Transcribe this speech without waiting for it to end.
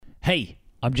Hey,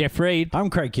 I'm Jeff Reed, I'm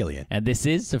Craig Killian. and this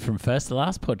is the From First to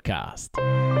Last podcast.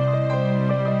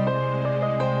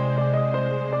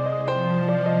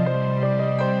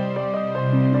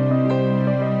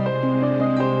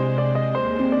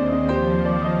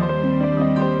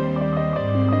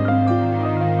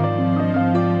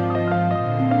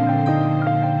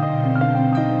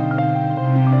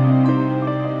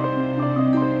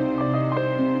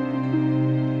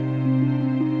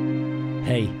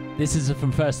 Hey, this is the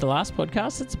From First to Last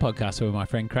podcast. It's a podcast where my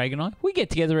friend Craig and I, we get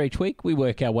together each week. We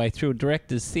work our way through a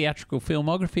director's theatrical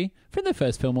filmography from the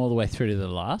first film all the way through to the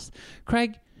last.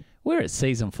 Craig, we're at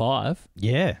season 5.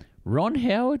 Yeah. Ron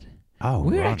Howard, Oh,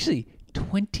 we're Ron. actually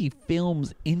 20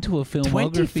 films into a filmography.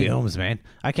 20 films, man.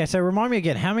 Okay, so remind me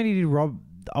again, how many did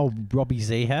Robbie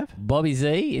Z have? Bobby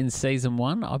Z in season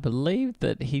 1, I believe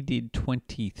that he did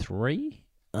 23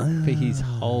 for his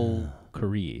whole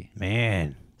career.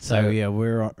 Man. So- So, yeah,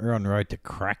 we're on the road to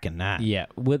cracking that. Yeah,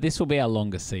 well, this will be our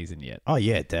longest season yet. Oh,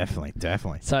 yeah, definitely.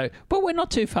 So, but we're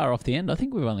not too far off the end. I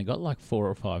think we've only got like 4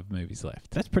 or 5 movies left.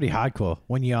 That's pretty hardcore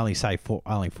when you only say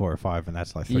only 4 or 5 and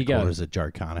that's like You three go. quarters of Joe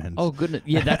Carnahan's. Oh, goodness.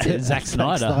 Yeah, that's it. Zack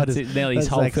Snyder. Snyder's- That's it, nearly his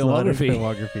that's whole Zack Snyder's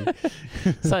filmography.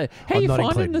 filmography. So, how I'm you not finding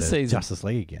including the season? Justice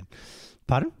League again.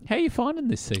 Pardon? How you finding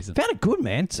this season? Found it good,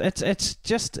 man.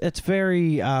 It's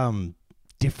very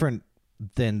different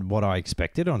than what I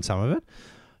expected on some of it.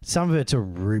 Some of it's a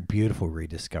beautiful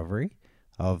rediscovery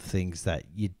of things that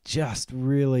you just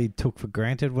really took for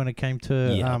granted when it came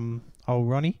to Yeah. old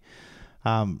Ronnie.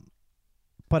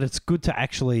 But it's good to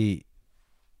actually.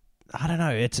 I don't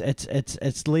know.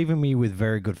 It's leaving me with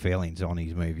very good feelings on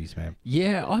his movies, man.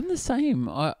 Yeah, I'm the same.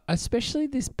 Especially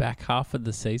this back half of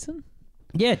the season.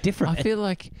 Yeah, different. I feel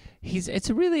like it's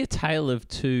really a tale of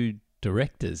two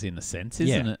directors in a sense,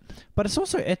 isn't Yeah. it? But it's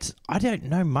also I don't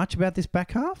know much about this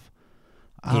back half.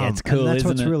 Yeah, it's cool, And that's isn't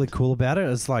what's it? really cool about it.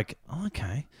 It's like, oh,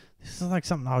 okay, this is like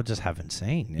something I just haven't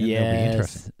seen. It'll be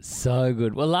interesting. So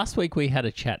good. Well, last week we had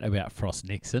a chat about Frost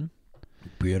Nixon.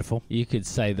 Beautiful. You could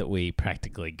say that we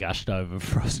practically gushed over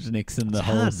Frost Nixon the It's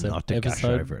whole hard not to gush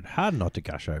episode. over it. Hard not to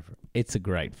gush over it. It's a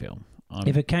great film.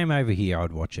 If it came over here,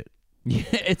 I'd watch it. Yeah,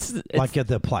 it's Like at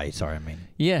the play. Sorry, I mean.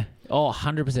 yeah. Oh,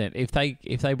 100%.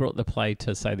 If they brought the play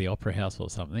to say the Opera House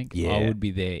or something, Yeah. I would be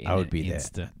there. I would be there.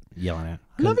 instant. Yelling out,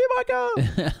 "Love you, Michael!"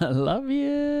 I love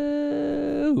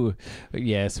you.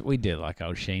 Yes, we do like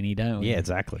old Sheeny, don't we? Yeah,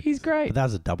 exactly. He's great. But that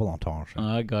was a double entendre.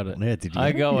 I got it. Yeah, did you?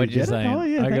 I got what You you're get it? saying. Oh,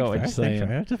 yeah, I thanks, got what bro. you're Thanks, saying.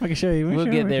 bro. Just fucking show you. We'll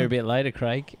get there a bit later,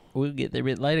 Craig. We'll get there a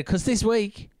bit later because this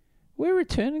week we're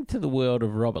returning to the world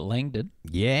of Robert Langdon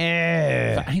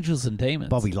Yeah. for Angels and Demons.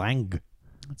 Bobby Lang.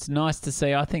 It's nice to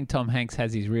see. I think Tom Hanks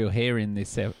has his real hair in this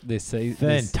season.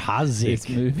 Fantastic. This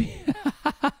movie.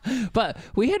 But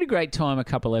we had a great time a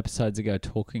couple episodes ago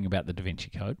talking about the Da Vinci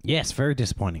Code. Yes, very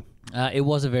disappointing. It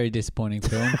was a very disappointing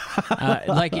film.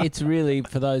 It's really,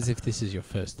 for those, if this is your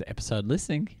first episode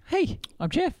listening, hey, I'm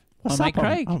Jeff. What's my up? mate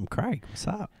Craig. I'm Craig. What's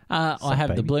up? I up, have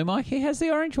the baby? blue mic. He has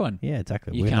the orange one. Yeah,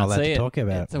 exactly. You We're can't not allowed see to it. talk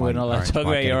about We're not allowed to orange talk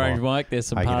about your orange anymore. mic. There's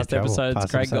some I get in past trouble. episodes. Past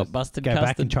Craig got episodes. busted. Go back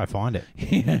custom. and try find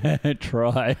it.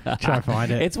 Try. Try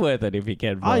find it. It's worth it if you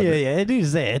can Oh, find yeah, it. yeah. It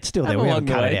is there. It's still there. Have We a haven't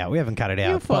long cut it way. out. We haven't cut it out.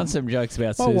 You'll find But some jokes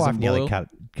about my Susan wife nearly Boyle.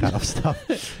 cut off stuff.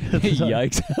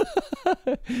 Yikes.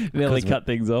 Nearly cut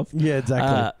things off. Yeah,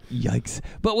 exactly. Yikes.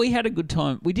 But we had a good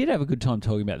time. We did have a good time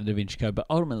talking about the Da Vinci Code, but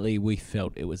ultimately we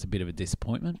felt it was a bit of a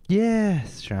disappointment. Yeah,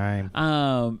 shame.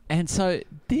 And so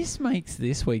this makes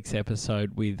this week's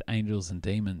episode with Angels and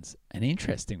Demons an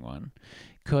interesting one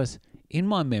because in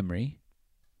my memory,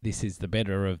 this is the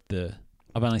better of the...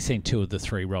 I've only seen 2 of the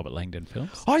 3 Robert Langdon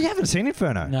films. Oh, you haven't seen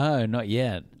Inferno? No, not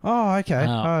yet. Oh, okay.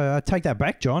 Oh. I take that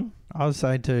back, John. I was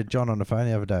saying to John on the phone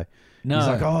the other day. No. He's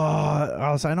like,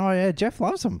 I was saying, oh, yeah, Jeff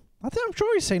loves them. I'm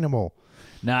sure he's seen them all.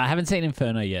 No, I haven't seen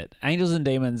Inferno yet. Angels and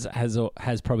Demons has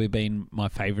probably been my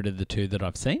favourite of the 2 that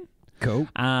I've seen. Cool.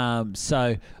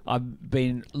 So I've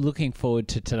been looking forward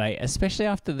to today, especially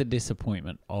after the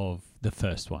disappointment of the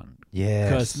first one. Yes.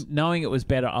 Because knowing it was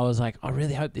better, I was like, I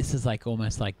really hope this is like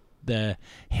almost like the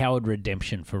Howard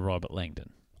redemption for Robert Langdon.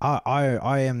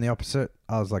 I am the opposite.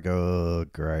 I was like, oh,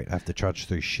 great. I have to trudge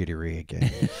through shittery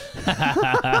again.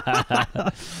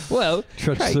 Well,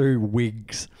 Trudge Craig, through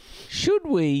wigs. should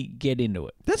we get into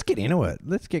it? Let's get into it.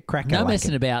 Let's get cracking. No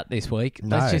messing about this week.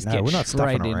 Let's just get we're not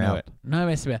straight stuffing into around. it. No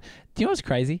messing about. Do you know what's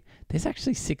crazy? There's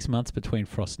actually 6 months between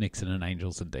Frost Nixon and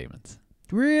Angels and Demons.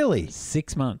 Really?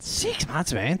 6 months. 6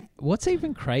 months, man. What's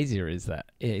even crazier is that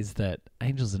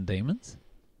Angels and Demons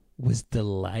was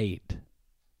delayed.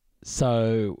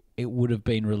 So it would have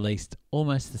been released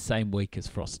almost the same week as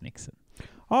Frost Nixon.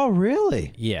 Oh,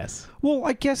 really? Yes. Well,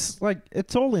 I guess like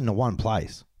it's all in the one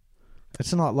place.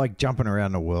 It's not like jumping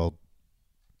around the world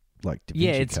like Da Vinci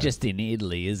Yeah, it's Code. just in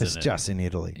Italy, isn't it? It's just in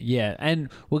Italy. Yeah, and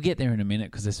we'll get there in a minute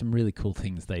because there's some really cool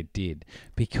things they did.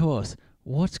 Because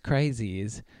what's crazy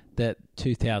is that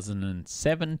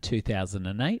 2007,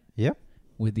 2008 Yep.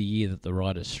 were the year that the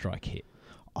writers' strike hit.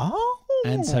 Oh.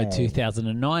 And so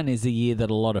 2009 is the year that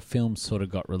a lot of films sort of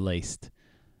got released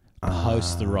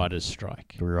post the writers'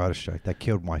 strike. The writer's strike. That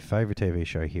killed my favourite TV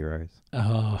show, Heroes.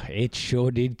 Oh, it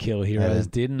sure did kill Heroes, Yeah,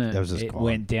 didn't it? That was just it gone.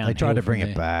 went down. They tried to bring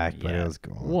it back, but Yeah. it was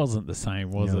gone. Wasn't the same,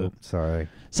 was Nope, it? Sorry.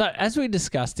 So, as we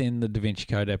discussed in the Da Vinci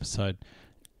Code episode,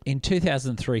 in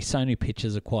 2003, Sony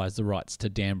Pictures acquires the rights to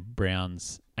Dan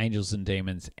Brown's Angels and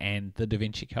Demons and the Da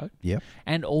Vinci Code, Yep.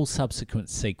 and all subsequent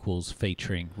sequels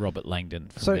featuring Robert Langdon.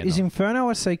 From So then is on. Inferno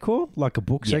a sequel? Like a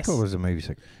book Yes. sequel or is it a movie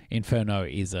sequel? Inferno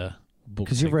is a book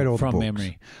 'Cause you've read sequel all the from books.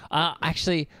 memory.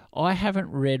 Actually, I haven't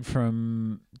read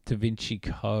from Da Vinci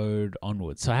Code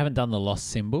onwards, so I haven't done the Lost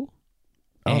Symbol.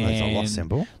 Oh, there's a And lost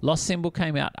symbol. Lost Symbol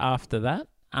came out after that,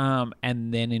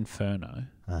 and then Inferno.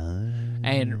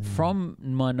 And from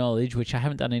my knowledge, which I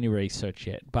haven't done any research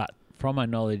yet, but from my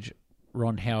knowledge,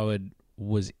 Ron Howard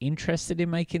was interested in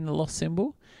making the Lost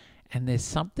Symbol, and there's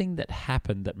something that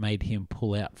happened that made him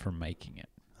pull out from making it.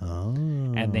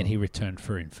 And then he returned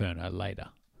for Inferno later.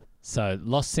 So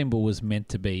Lost Symbol was meant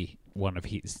to be one of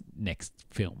his next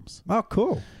films. Oh,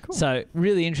 cool. So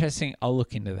really interesting. I'll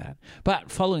look into that. But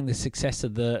following the success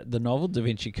of the novel, Da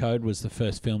Vinci Code was the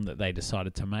first film that they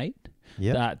decided to make.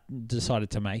 Yep.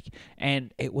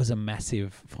 And it was a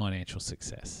massive financial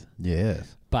success.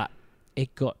 Yes. But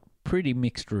it got pretty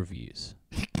mixed reviews,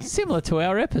 similar to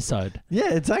our episode.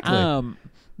 Yeah, exactly.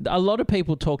 A lot of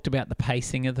people talked about the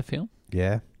pacing of the film,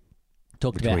 yeah.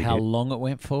 talked Which about we how did. long it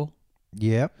went for.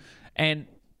 Yep. And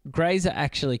Grazer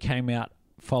actually came out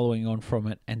following on from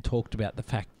it and talked about the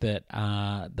fact that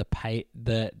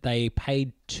they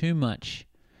paid too much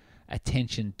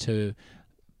attention to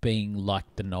being like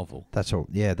the novel. That's all.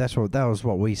 Yeah, that was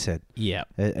what we said. Yeah,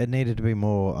 It needed to be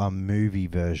more a movie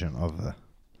version of the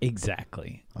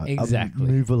exactly. a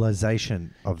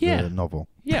novelization of Yeah. the novel.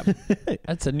 Yep.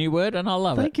 That's a new word and I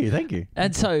love it. Thank you.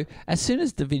 And so as soon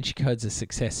as Da Vinci Code's a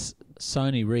success,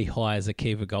 Sony rehires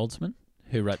Akiva Goldsman,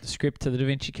 who wrote the script to the Da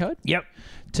Vinci Code. Yep.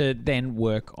 To then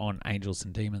work on Angels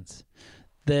and Demons.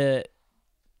 The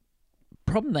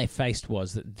problem they faced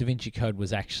was that Da Vinci Code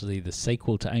was actually the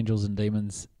sequel to Angels and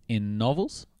Demons in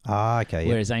novels, Okay.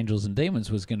 whereas Angels and Demons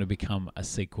was going to become a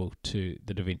sequel to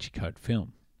the Da Vinci Code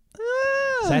film.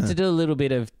 So I had to do a little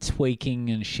bit of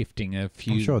tweaking and shifting a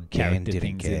few sure Dan character didn't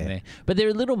things in care. there. But there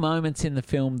are little moments in the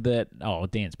film that,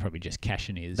 Dan's probably just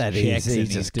cashing his That checks is, and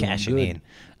he's just doing cashing good. in.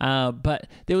 But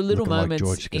there were little Looking like moments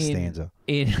George Costanza.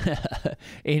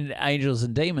 in Angels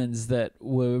and Demons that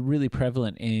were really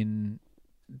prevalent in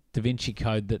Da Vinci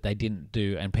Code that they didn't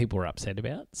do and people were upset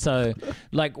about. So,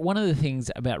 like, one of the things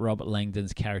about Robert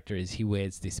Langdon's character is he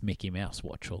wears this Mickey Mouse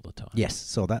watch all the time. Yes,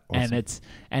 saw that. Awesome.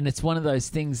 And it's one of those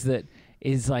things that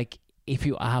is like, if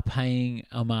you are paying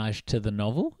homage to the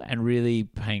novel and really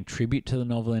paying tribute to the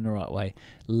novel in the right way,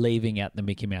 leaving out the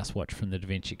Mickey Mouse watch from the Da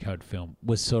Vinci Code film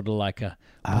was sort of like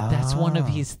but that's one of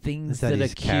his things Is that that are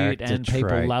his cute character and people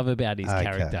trait? love about his Okay.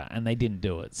 character, and they didn't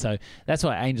do it. So that's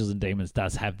why Angels and Demons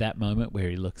does have that moment where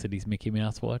he looks at his Mickey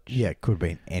Mouse watch. Yeah, it could have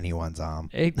been anyone's arm.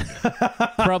 It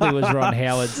probably was Ron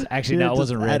Howard's. Actually, no, it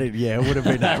wasn't red. It would have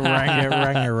been that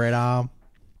rang a red arm.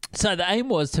 So the aim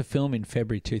was to film in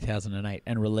February 2008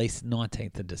 and release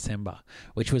 19th of December,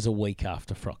 which was a week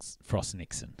after Frost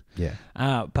Nixon. Yeah.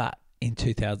 But in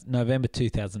November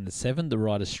 2007, the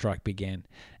writers' strike began,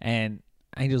 and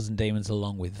Angels and Demons,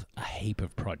 along with a heap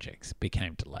of projects,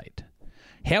 became delayed.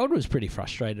 Howard was pretty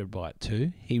frustrated by it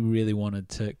too. He really wanted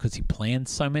to, because he planned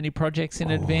so many projects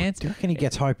in advance. Do you reckon he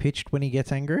gets high-pitched when he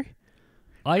gets angry?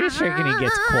 I just reckon he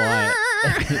gets quiet.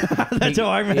 That's how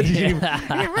I imagine him.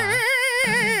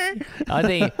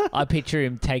 I picture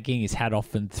him taking his hat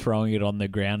off and throwing it on the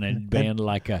ground and being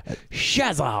like a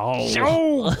shazza.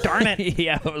 Oh, darn it.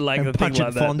 Yeah, like And a thing punching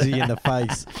like that. Fonzie in the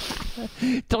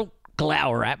face. Don't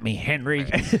glower at me, Henry.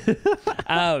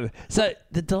 So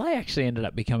the delay actually ended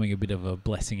up becoming a bit of a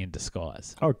blessing in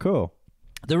disguise. Oh, cool.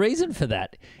 The reason for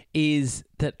that is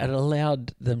that it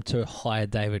allowed them to hire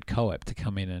David Coep to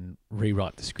come in and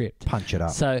rewrite the script. Punch it up.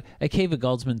 So Akiva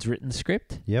Goldsman's written the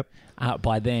script. Yep.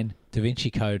 By then, Da Vinci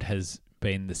Code has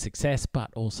been the success, but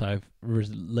also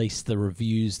released the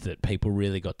reviews that people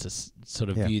really got to sort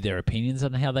of view their opinions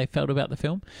on how they felt about the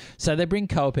film. So they bring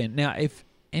Coep in. Now, if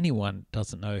anyone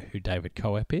doesn't know who David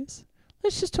Coep is,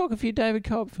 let's just talk a few David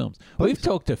Coep films. Please. We've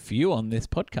talked a few on this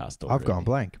podcast already. I've gone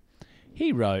blank.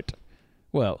 He wrote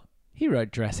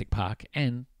Jurassic Park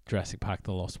and Jurassic Park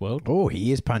The Lost World. Oh,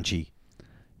 he is punchy.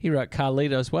 He wrote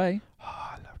Carlito's Way. Oh,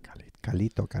 I love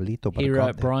Carlito. He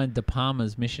wrote Brian De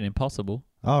Palma's Mission Impossible.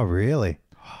 Oh, really?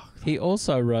 He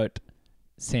also wrote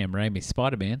Sam Raimi's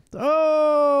Spider-Man.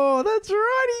 Oh, that's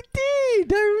right. He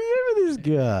did. I remember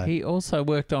this guy. He also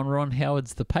worked on Ron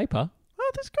Howard's The Paper.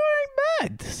 Oh, this guy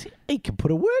ain't bad. He can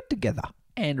put a word together.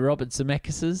 And Robert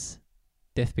Zemeckis'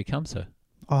 Death Becomes Her.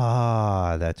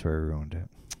 Ah, that's where he ruined it.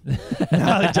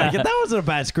 No, joking. That wasn't a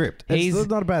bad script. It's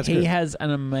not a bad script. He has an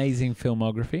amazing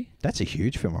filmography. That's a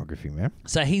huge filmography, man.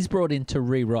 So he's brought in to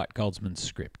rewrite Goldsman's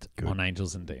script on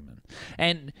Angels and Demons.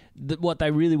 And what they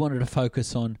really wanted to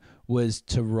focus on was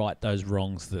to right those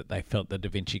wrongs that they felt the Da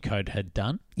Vinci Code had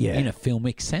done in a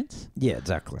filmic sense. Yeah,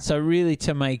 exactly. So really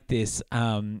to make this,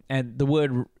 and the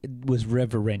word was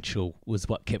reverential was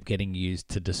what kept getting used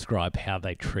to describe how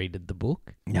they treated the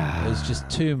book. It was just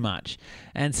too much.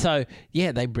 And so,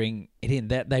 they bring it in.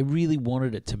 That they really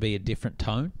wanted it to be a different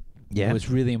tone. Yeah. It was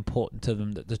really important to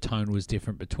them that the tone was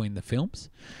different between the films.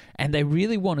 And they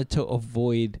really wanted to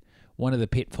avoid one of the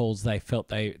pitfalls they felt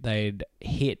they'd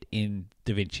hit in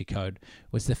Da Vinci Code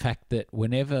was the fact that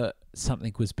whenever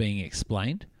something was being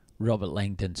explained, Robert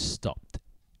Langdon stopped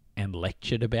and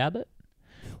lectured about it.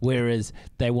 Whereas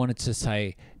they wanted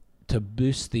to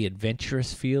boost the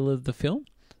adventurous feel of the film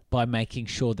by making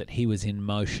sure that he was in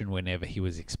motion whenever he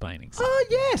was explaining something. Oh,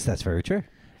 yes, that's very true.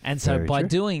 And so by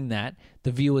doing that, the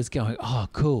viewer's going, oh,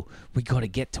 cool, we got to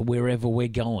get to wherever we're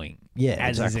going. Yeah,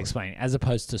 as exactly. he's explaining, as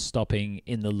opposed to stopping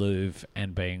in the Louvre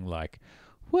and being like,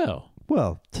 well,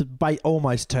 by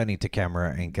almost turning to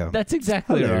camera and go, that's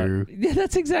exactly hello. right. Yeah,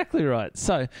 that's exactly right.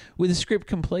 So with the script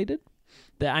completed,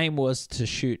 the aim was to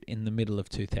shoot in the middle of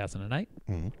 2008.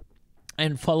 Mm.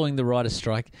 And following the writer's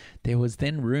strike, there was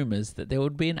then rumours that there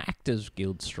would be an Actors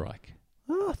Guild strike.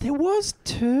 Oh, there was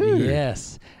too.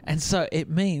 Yes. And so it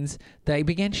means they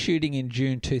began shooting in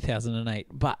June 2008,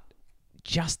 but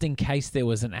just in case there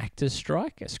was an actors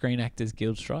strike, a Screen Actors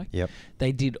Guild strike,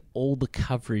 they did all the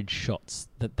coverage shots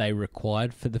that they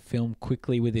required for the film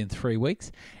quickly within 3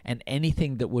 weeks, and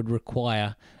anything that would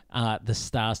require the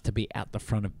stars to be out the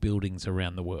front of buildings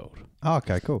around the world. Oh,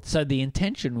 okay, cool. So the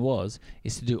intention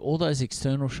is to do all those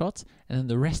external shots and then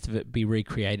the rest of it be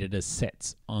recreated as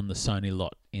sets on the Sony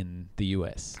lot in the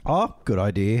US. Oh, good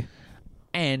idea.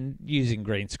 And using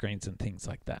green screens and things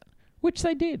like that, which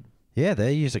they did. Yeah,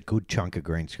 they use a good chunk of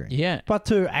green screen. Yeah. But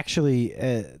to actually...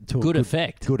 to good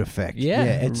effect. Good effect. Yeah,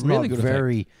 it's really not good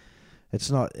very... effect. It's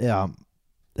not...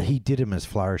 he did them as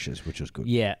flourishes, which was good.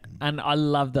 Yeah, and I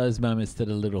love those moments that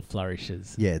are little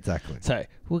flourishes. Yeah, exactly. So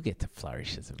we'll get to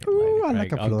flourishes a bit Ooh, later. I like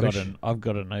Craig. a flourish. I've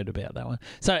got a note about that one.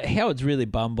 So Howard's really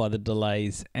bummed by the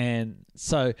delays, and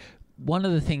so one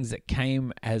of the things that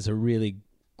came as a really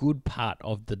good part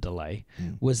of the delay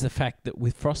was the fact that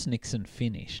with Frost Nixon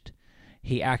finished,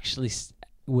 he actually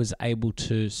was able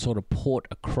to sort of port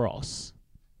across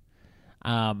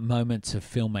moments of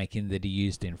filmmaking that he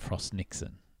used in Frost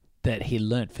Nixon that he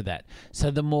learnt for that.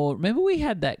 So remember we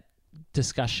had that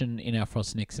discussion in our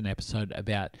Frost Nixon episode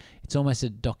about it's almost a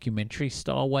documentary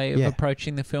style way of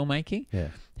approaching the filmmaking. Yeah.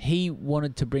 He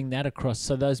wanted to bring that across.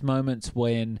 So those moments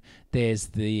when there's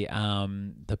the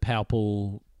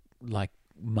palpable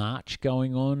march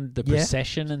going on, the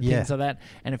procession and things like that,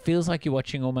 and it feels like you're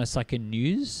watching almost like a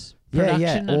news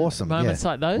production. Awesome. Moments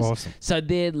like those. Awesome. So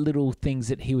they're little things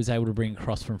that he was able to bring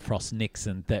across from Frost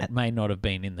Nixon that may not have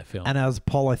been in the film. And it was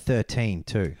Apollo 13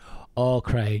 too. Oh,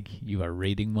 Craig, you are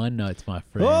reading my notes, my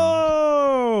friend.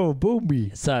 Oh,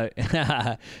 boomy. So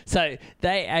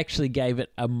they actually gave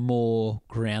it a more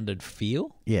grounded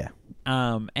feel. Yeah.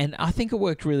 And I think it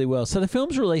worked really well. So the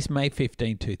film's released May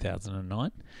 15,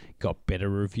 2009. Got better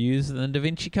reviews than Da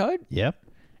Vinci Code. Yep.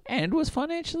 And was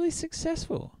financially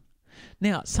successful.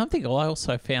 Now, something I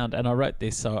also found, and I wrote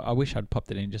this, so I wish I'd popped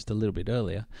it in just a little bit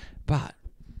earlier, but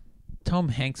Tom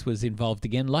Hanks was involved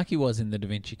again, like he was in the Da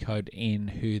Vinci Code, in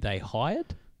who they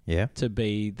hired to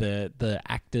be the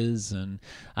actors and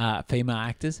female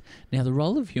actors. Now, the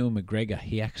role of Ewan McGregor,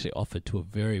 he actually offered to a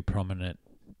very prominent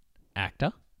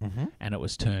actor, and it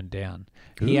was turned down.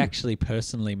 Ooh. He actually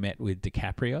personally met with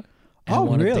DiCaprio and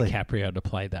wanted DiCaprio to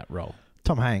play that role.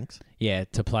 Tom Hanks? Yeah,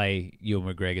 to play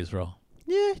Ewan McGregor's role.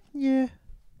 Yeah.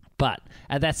 But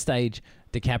at that stage,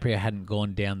 DiCaprio hadn't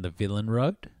gone down the villain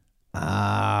road.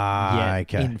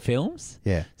 Okay. In films.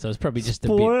 Yeah. So it's probably just a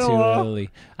bit too early.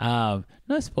 No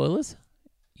spoilers.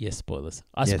 Yes, spoilers.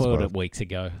 I spoiled it weeks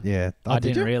ago. Yeah. I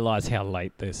didn't realise how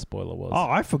late the spoiler was. Oh,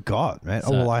 I forgot, man.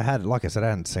 So, I had, like I said, I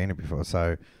hadn't seen it before,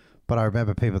 but I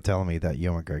remember people telling me that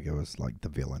Ewan McGregor was like the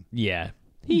villain. Yeah,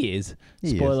 he is.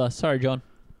 Spoiler. Sorry, John.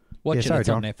 Watch it. It's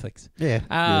on Netflix.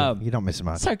 Yeah. You're not missing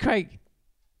much. So, Craig, do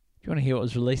you want to hear what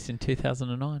was released in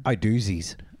 2009? Oh,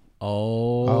 doozies.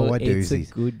 Oh, a it's a doozy.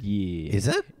 good year. Is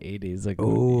it? It is a good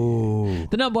year. Oh,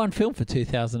 The number one film for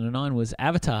 2009 was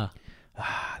Avatar.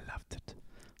 I loved it.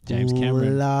 James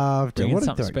Cameron. Loved it. Bringing What a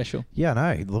something doc- special. Yeah,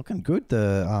 no, looking good.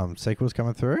 The sequel's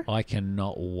coming through. I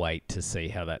cannot wait to see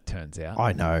how that turns out.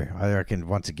 I know. I reckon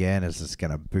once again, it's just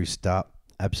going to boost up.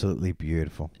 Absolutely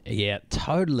beautiful. Yeah,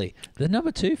 totally. The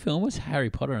number two film was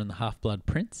Harry Potter and the Half-Blood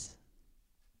Prince.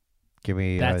 Give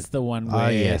me That's the one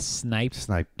where yes. Snape.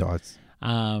 Snape dies.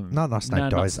 No, Not Snape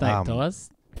dies. Snape dies.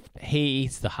 He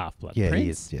eats the Half-Blood Yeah, Prince. he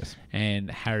is. Yes. And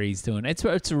Harry's doing it's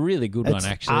a really good It's one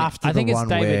actually. after I think the it's one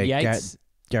David where Yates.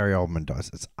 Gary Oldman dies.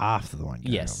 It's after the one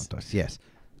Gary Yes. Oldman dies. Yes.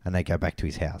 And they go back to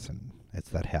his house, and it's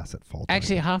that house that falls.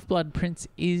 Actually, Half-Blood Prince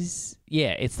is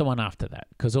it's the one after that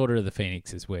because Order of the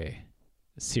Phoenix is where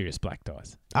Sirius Black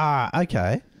dies.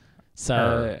 Okay.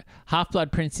 So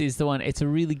Half-Blood Prince is the one. It's a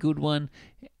really good one.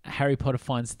 Harry Potter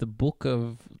finds the book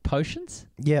of potions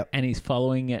Yep. and he's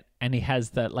following it and he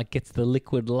has that gets the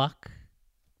liquid luck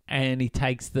and he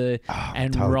takes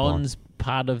and total Ron's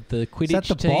part of the Quidditch Is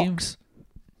that the team. box?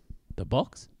 The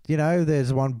box? You know,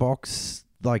 there's one box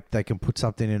like they can put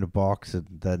something in a box, and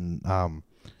then and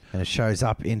it shows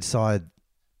up inside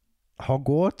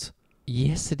Hogwarts.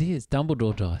 Yes, it is.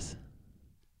 Dumbledore dies.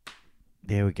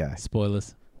 There we go.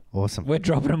 Spoilers. Awesome. We're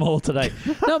dropping them all today.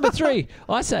 Number 3,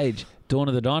 Ice Age, Dawn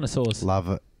of the Dinosaurs. Love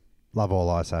it. Love all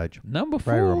Ice Age. Number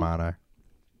Ray 4, Romano.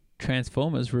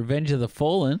 Transformers, Revenge of the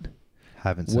Fallen.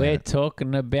 Haven't seen We're it.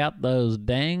 talking about those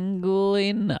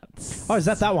dangly nuts. Oh, is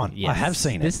that one? Yes. I have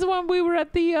seen This it. is the one we were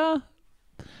at the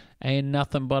Ain't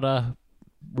Nothing But a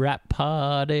Rap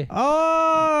Party.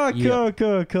 Oh, Yeah.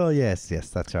 cool. Yes,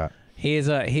 that's right.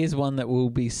 Here's one that will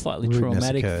be slightly Rudeness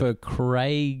traumatic occurred. for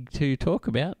Craig to talk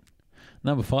about.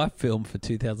 Number 5 film for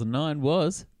 2009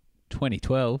 was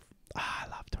 2012. I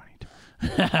love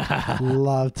 22.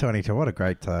 Love 22. What a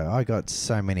great time. I got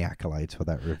so many accolades for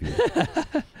that review.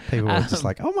 People were just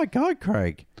like, oh my God,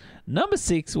 Craig. Number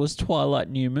 6 was Twilight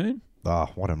New Moon. Oh,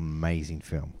 what an amazing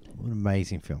film. What an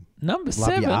amazing film. Number Love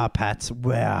 7. your R-Pats.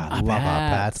 Wow.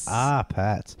 R-Pats. Love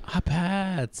R-Pats.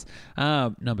 R-Pats.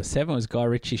 Pats. Number 7 was Guy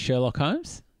Ritchie's Sherlock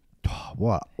Holmes. Oh,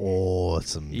 what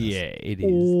awesomeness. Yeah, it is.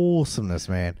 Awesomeness,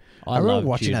 man. I remember love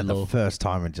watching Jude it the Law. first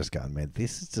time and just going, man,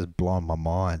 this is just blowing my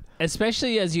mind.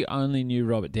 Especially as you only knew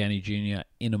Robert Downey Jr.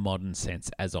 in a modern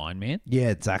sense as Iron Man. Yeah,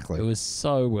 It exactly. was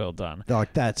so well done.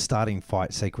 Like that starting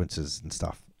fight sequences and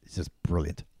stuff. It's just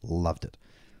brilliant. Loved it.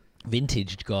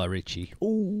 Vintage Guy Ritchie.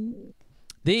 Ooh.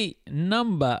 The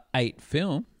number 8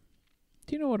 film.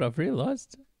 Do you know what I've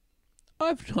realised?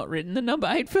 I've not written the number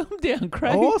 8 film down,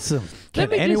 Craig. Awesome. Can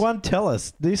me just- anyone tell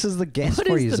us? This is the guess What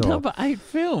for is you the all. number 8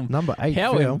 film? Number 8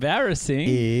 How film embarrassing.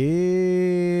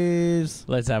 is...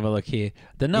 Let's have a look here.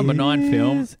 The number 9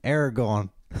 film. is Aragon.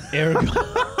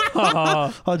 Aragorn.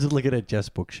 Oh, I was just looking at Jeff's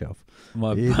bookshelf.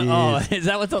 my, It oh, is. is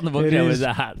that what's on the book It now? is Is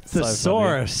that so funny.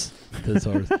 Thesaurus.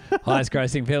 Thesaurus. Highest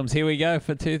grossing films. Here we go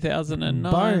for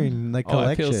 2009. Bone, the Oh,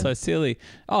 I feel collection. so silly.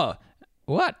 Oh,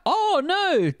 what? Oh,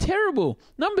 no. Terrible.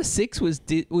 Number 6 was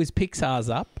Pixar's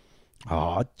Up.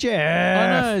 Oh, Oh,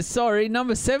 Jeff. no. Sorry.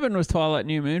 Number 7 was Twilight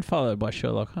New Moon, followed by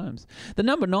Sherlock Holmes. The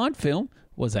number 9 film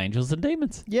was Angels and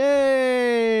Demons.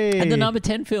 Yay. And the number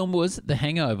 10 film was The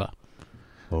Hangover.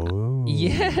 Oh.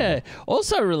 Yeah.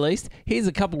 Also released, here's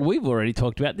a couple we've already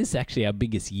talked about. This is actually our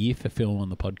biggest year for film on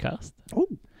the podcast. Oh.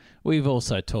 We've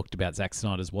also talked about Zack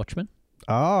Snyder's Watchmen.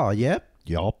 Oh, yep.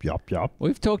 Yup.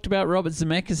 We've talked about Robert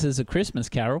Zemeckis' A Christmas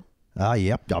Carol. Ah,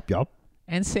 yep.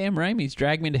 And Sam Raimi's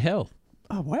Drag Me to Hell.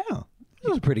 Oh, wow. That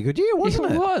was a pretty good year, wasn't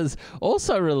it? It was.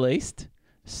 Also released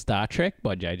Star Trek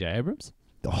by J.J. Abrams.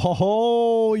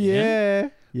 Oh, yeah.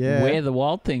 Yeah. Where the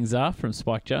Wild Things Are from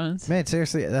Spike Jonze. Man,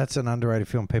 seriously, that's an underrated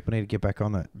film. People need to get back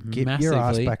on it. Get your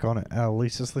ass Massively. back on it. At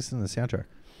least just listen to the soundtrack.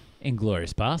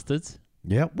 Inglourious Bastards.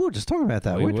 Yeah, we were just talking about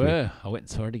that, We weren't were. I went and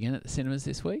saw it again at the cinemas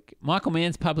this week. Michael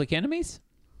Mann's Public Enemies.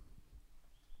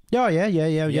 we? Oh, yeah.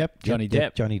 Yep. Johnny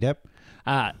Depp. Johnny Depp.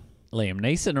 Liam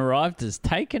Neeson arrived as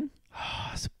Taken.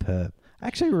 Oh, superb.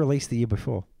 Actually released the year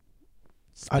before.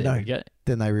 I There know. we go.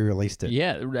 Then they re-released it.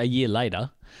 Yeah, a year later.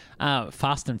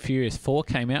 Fast and Furious 4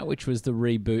 came out, which was the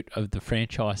reboot of the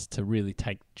franchise to really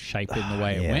take shape in the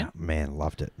way it yeah, went. man,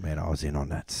 loved it. Man, I was in on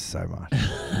that so much.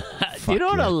 Do you know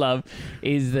what yeah. I love?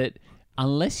 Is that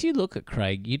unless you look at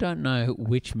Craig, you don't know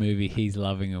which movie he's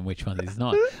loving and which one he's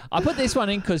not. I put this one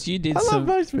in because you did I love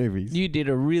most movies. you did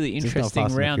a really Just not interesting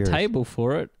Fast and round Furious. table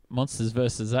for it. Monsters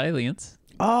versus Aliens.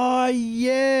 Oh,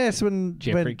 yes. When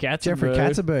Jeffrey Jeffrey Katzenberg.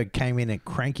 Katzenberg came in and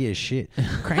cranky as shit.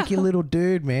 Cranky little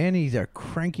dude, man. He's a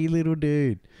cranky little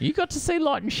dude. You got to see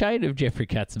light and shade of Jeffrey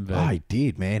Katzenberg. Oh, he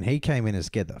did, man. He came in and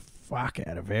scared the fuck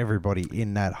out of everybody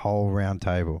in that whole round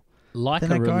table. Leica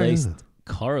Then I go- released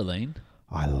Coraline.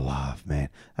 I love, man.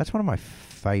 That's one of my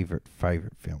favorite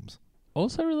films.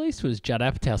 Also released was Judd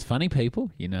Apatow's Funny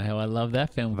People. You know how I love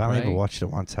that film. I've only ever Craig. watched it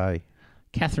once, hey.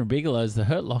 Catherine Bigelow's The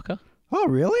Hurt Locker. Oh,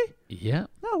 really? Yeah.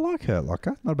 No, I like Hurt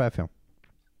Locker. Not a bad film.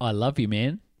 I Love You,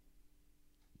 Man.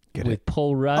 Get with it.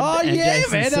 Paul Rudd Oh, and yeah,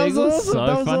 Jason man. That was Segel. awesome. So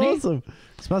That was funny. awesome.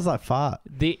 Smells like fart.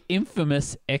 The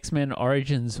infamous X-Men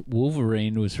Origins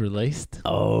Wolverine was released.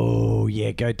 Oh,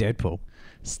 yeah. Go Deadpool.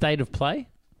 State of Play.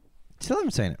 Still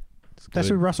haven't seen it. That's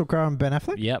good. with Russell Crowe and Ben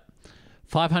Affleck? Yep.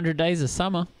 500 Days of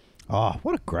Summer. Oh,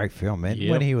 what a great film, man. Yep.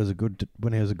 When he was a good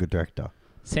director.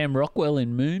 Sam Rockwell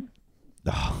in Moon.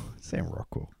 Oh, Sam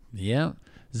Rockwell. Yeah.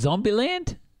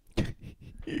 Zombieland.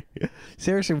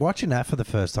 Seriously, watching that for the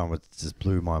first time just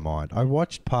blew my mind. I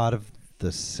watched part of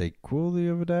the sequel the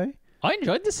other day. I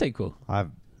enjoyed the sequel.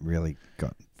 I've really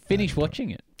got... Finish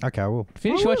watching it. Okay, I will.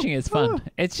 Finish I will. watching it. It's fun. Oh.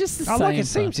 It's just the I same. like it. fun.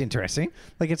 Seems interesting.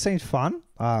 Like it seems fun.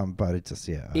 But it just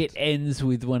It ends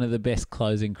with one of the best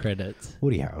closing credits.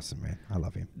 Woody Harrelson, man, I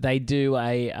love him. They do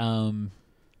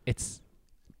it's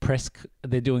press.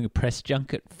 They're doing a press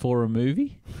junket for a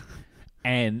movie,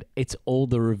 and it's all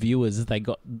the reviewers. They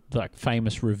got like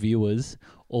famous reviewers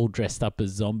all dressed up as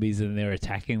zombies, and they're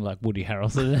attacking like Woody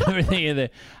Harrelson and everything in there.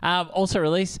 Also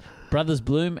released Brothers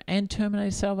Bloom and Terminator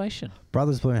Salvation.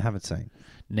 Brothers Bloom, haven't seen.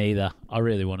 Neither. I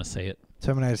really want to see it.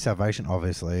 Terminator Salvation,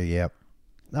 obviously. Yep.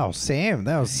 Oh, Sam.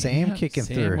 That was Sam Yeah, kicking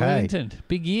Sam through. Hey, Worthington.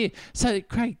 Big year. So,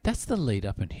 Craig, that's the lead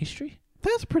up in history.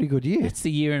 that's a pretty good year. That's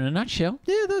the year in a nutshell.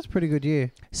 Yeah, that's a pretty good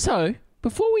year. So,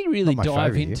 before we really Not my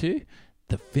dive favourite into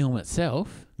the film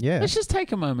itself, Yeah. let's just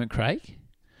take a moment, Craig.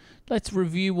 Let's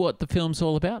review what the film's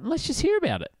all about, and let's just hear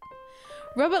about it.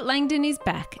 Robert Langdon is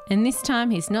back, and this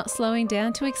time he's not slowing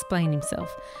down to explain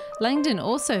himself. Langdon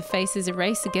also faces a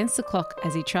race against the clock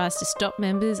as he tries to stop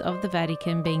members of the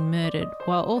Vatican being murdered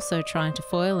while also trying to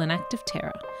foil an act of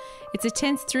terror. It's a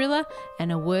tense thriller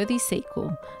and a worthy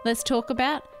sequel. Let's talk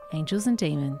about Angels and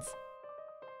Demons.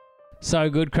 So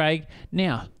good, Craig.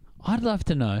 Now, I'd love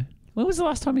to know, when was the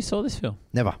last time you saw this film?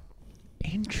 Never.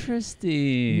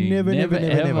 Interesting. Never.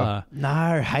 ever.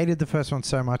 No, hated the first one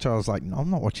so much. I was like, no,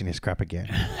 I'm not watching this crap again.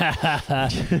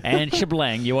 And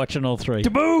Shablang, you're watching all three.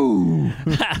 Taboo!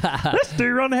 Let's do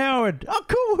Ron Howard. Oh,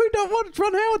 cool. Who don't want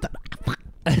Ron Howard?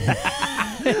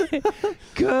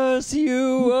 Curse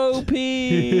you, OP.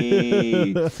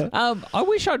 I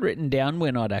wish I'd written down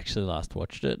when I'd actually last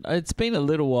watched it. It's been a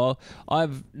little while.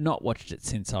 I've not watched it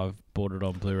since I've bought it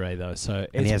on Blu-ray though. So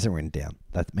And he hasn't written down.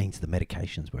 That means the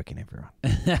medication's working, everyone.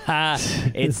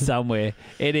 it's somewhere.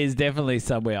 It is definitely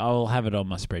somewhere. I will have it on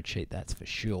my spreadsheet. That's for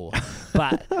sure.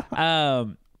 But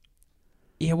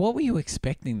yeah, what were you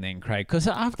expecting then, Craig? Because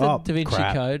after Oh, Da Vinci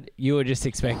crap. Code, you were just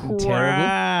expecting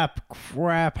terrible.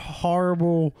 Crap,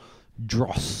 horrible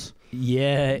dross.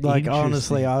 Yeah, Like, interesting.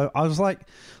 honestly, I was like,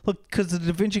 look, because the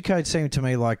Da Vinci Code seemed to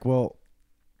me like, well,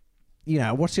 you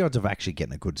know, what's the odds of actually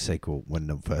getting a good sequel when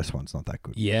the first one's not that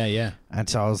good? Yeah, yeah. And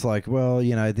so I was like, well,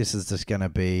 you know, this is just going to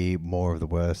be more of the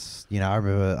worst. You know, I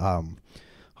remember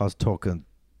I was talking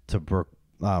to Brooke,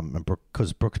 and Brooke,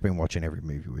 because Brooke's been watching every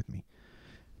movie with me.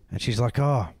 And she's like,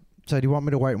 oh, so do you want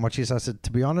me to wait and watch this? I said,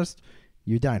 to be honest,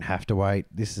 you don't have to wait.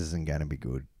 This isn't going to be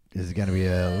good. This is going to be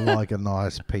like a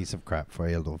nice piece of crap for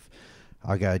you. Love.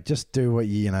 I go, just do what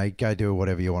you know, go do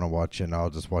whatever you want to watch, and I'll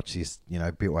just watch this, you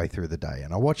know, bit way through the day.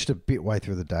 And I watched it bit way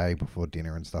through the day before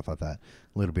dinner and stuff like that,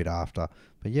 a little bit after.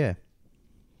 But yeah.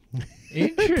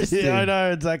 Interesting. Yeah, I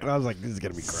know, exactly. I was like, this is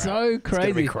going to be crap. So It's going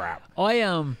to crazy. be crap.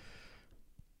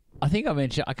 I think I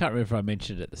mentioned. I can't remember if I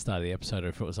mentioned it at the start of the episode or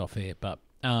if it was off air. But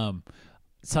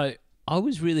so I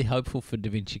was really hopeful for Da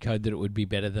Vinci Code that it would be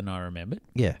better than I remembered.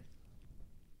 Yeah.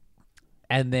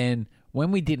 And then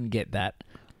when we didn't get that,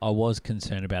 I was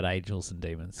concerned about Angels and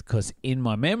Demons because in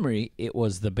my memory it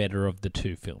was the better of the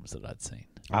two films that I'd seen.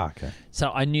 Ah, okay.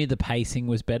 So I knew the pacing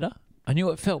was better. I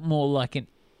knew it felt more like an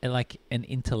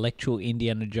intellectual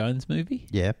Indiana Jones movie.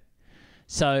 Yeah.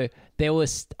 So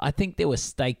I think there were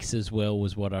stakes as well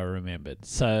was what I remembered.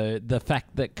 So the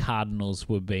fact that cardinals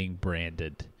were being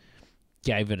branded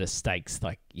gave it a stakes,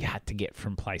 like you had to get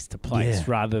from place to place Yeah.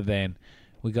 rather than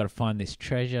we got to find this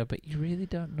treasure, but you really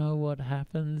don't know what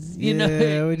happens. You yeah,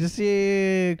 know, we just,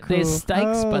 yeah, cool. there's stakes,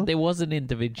 Oh, but there wasn't in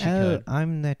Da Vinci oh, Code.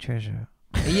 I'm the treasure.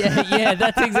 Yeah,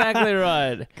 that's exactly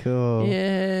right. Cool.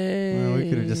 Yeah. Well, we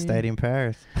could have just stayed in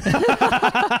Paris.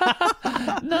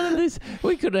 None of this.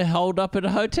 We could have holed up at a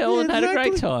hotel and had a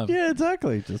great time. Yeah,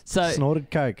 exactly. Just So-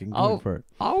 snorted coke and Oh, went for it.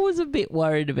 I was a bit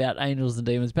worried about Angels and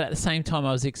Demons, but at the same time,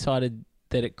 I was excited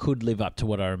that it could live up to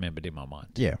what I remembered in my mind.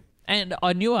 Yeah. And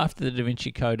I knew after the Da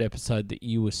Vinci Code episode that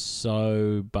you were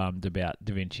so bummed about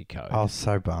Da Vinci Code I was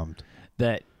so bummed.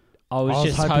 that I was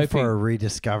just hoping hoping for a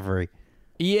rediscovery.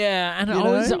 Yeah, and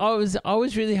You I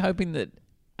was really hoping that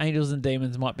Angels and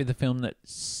Demons might be the film that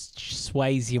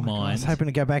sways your I mind. was hoping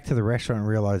to go back to the restaurant and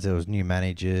realize there was new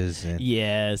managers. And,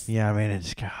 Yes. yeah, I mean, and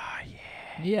just go, yeah.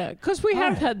 Yeah, because we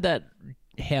have had that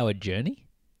Howard journey.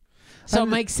 So it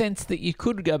makes sense that you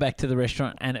could go back to the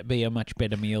restaurant and it be a much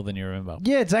better meal than you remember.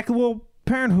 Yeah, exactly. Well,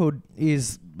 Parenthood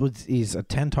is a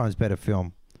 10 times better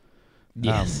film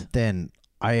Yes. than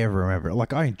I ever remember.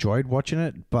 Like, I enjoyed watching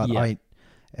it, but Yeah.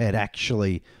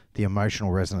 the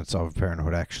emotional resonance of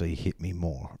Parenthood actually hit me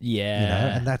more. Yeah. You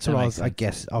know, and that's that what I makes was, I sense.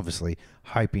 guess, obviously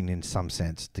hoping in some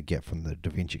sense to get from the Da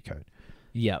Vinci Code.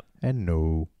 Yep. And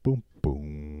no, boom,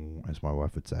 boom, as my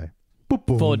wife would say. Boom,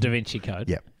 boom. For Da Vinci Code.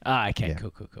 Yep. Ah, okay, Yeah.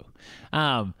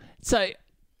 cool. So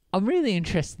I'm really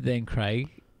interested then, Craig.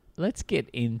 Let's get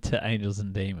into Angels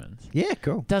and Demons. Yeah,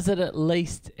 cool. Does it at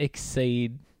least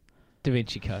exceed Da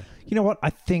Vinci Code? You know what? I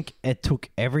think it took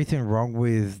everything wrong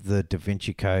with the Da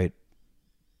Vinci Code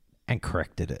and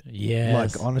corrected it.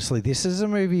 Yes. Like, honestly, this is a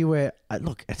movie where,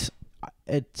 look,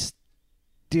 it's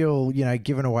still, you know,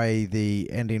 given away the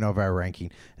ending of our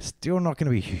ranking, it's still not going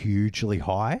to be hugely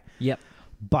high. Yep.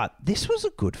 But this was a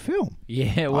good film.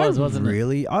 Yeah, it was, wasn't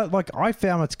it? I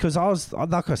found it because I was,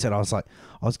 like I said, I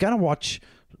was going to watch,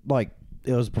 like,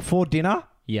 it was before dinner.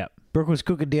 Yep. Brooke was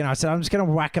cooking dinner. I said, I'm just going to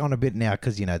whack on a bit now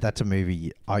because, you know, that's a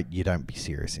movie you don't be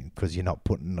serious in because you're not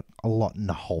putting a lot in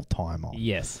the whole time on.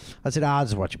 Yes. I said, I'll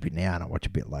just watch a bit now and I'll watch a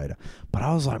bit later. But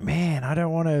I was like, man, I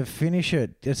don't want to finish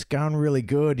it. It's going really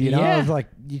good. You know, Yeah. I was like,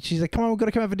 she's like, come on, we've got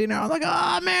to come out for dinner. I was like,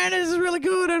 oh, man, this is really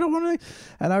good. I don't want to.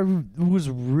 And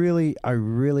I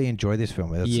really enjoy this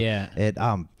film.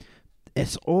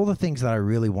 It's all the things that I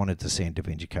really wanted to see in Da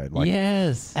Vinci Code. Like,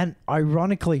 yes. and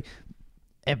ironically,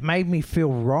 it made me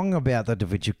feel wrong about the Da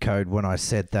Vinci Code when I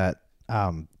said that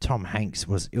Tom Hanks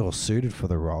was ill-suited for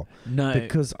the role. No.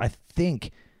 Because I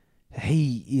think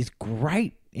he is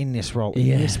great in this role, in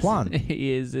Yes, this one.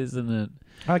 He is, isn't it?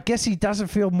 I guess he doesn't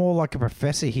feel more like a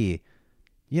professor here.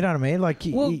 You know what I mean? Like,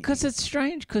 Well, because it's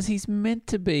strange because he's meant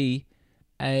to be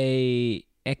a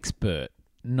expert,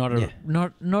 not a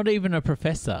not even a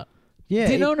professor. yeah,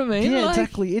 do you know what I mean? Yeah, Like-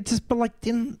 exactly. It's just, but like,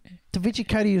 in Da Vinci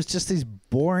Code, he was just this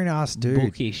boring ass dude.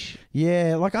 Bookish.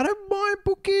 Yeah, like, I don't mind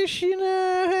bookish, you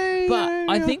know. Hey, But you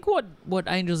I know. think what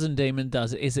Angels and Demons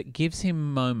does is it gives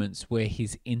him moments where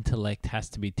his intellect has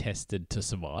to be tested to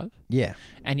survive. Yeah.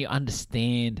 And you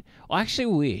understand. I actually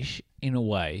wish, in a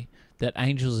way, that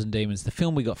Angels and Demons, the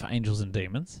film we got for Angels and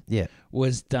Demons, Yeah.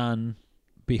 was done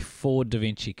before Da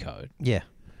Vinci Code. Yeah.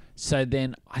 So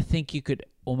then I think you could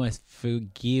almost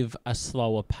forgive a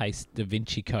slower paced Da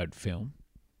Vinci Code film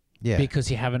Yeah. because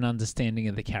you have an understanding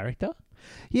of the character.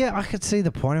 Yeah, I could see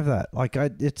the point of that. Like,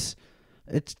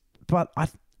 but I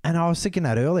was thinking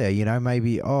that earlier, you know,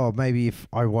 maybe if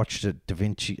I watched a Da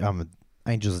Vinci,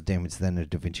 Angels and Demons, then a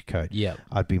Da Vinci Code, Yeah.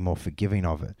 I'd be more forgiving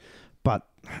of it. But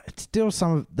it's still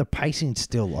some of the pacing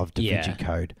still of Da Vinci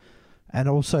Code, and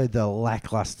also the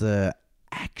lackluster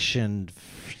action,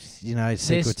 you know,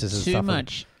 sequences There's and too stuff.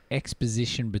 much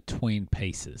exposition between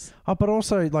pieces. Oh, but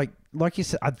also like you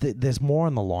said, there's more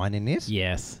on the line in this.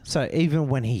 Yes. So even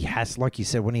when he has, like you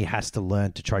said, when he has to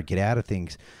learn to try to get out of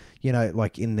things, you know,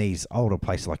 like in these older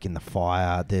places, like in the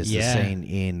fire, there's the scene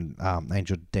in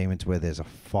Angel Demons where there's a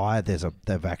fire.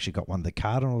 They've actually got one of the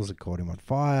cardinals that caught him on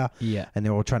fire. Yeah. And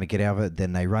they're all trying to get out of it.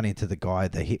 Then they run into the guy,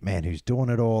 the hitman who's doing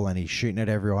it all, and he's shooting at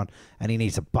everyone, and he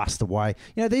needs to bust away.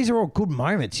 You know, these are all good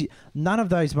moments. None of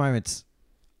those moments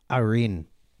are in.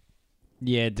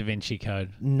 Yeah, Da Vinci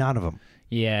Code. None of them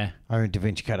Yeah. are in Da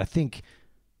Vinci Code. I think.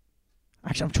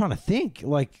 Actually, I'm trying to think.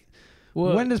 Like,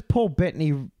 Well, when does Paul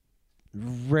Bettany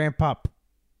ramp up?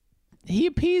 he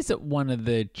appears at one of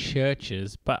the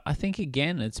churches, but I think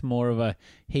again it's more of a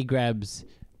he grabs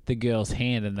the girl's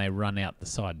hand and they run out the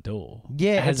side door.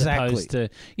 Yeah, as exactly. opposed to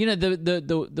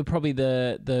the probably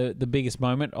the biggest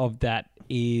moment of that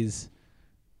is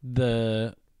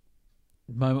the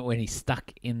moment when he's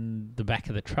stuck in the back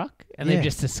of the truck and Yeah. they've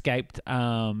just escaped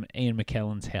Ian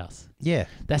McKellen's house. Yeah.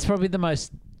 That's probably the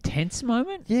most tense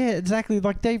moment. Yeah, exactly.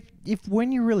 Like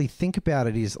when you really think about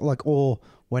it, is like, or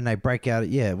when they break out,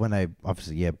 when they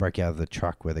obviously break out of the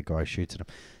truck where the guy shoots at them,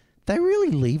 they really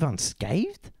leave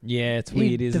unscathed. Yeah, it's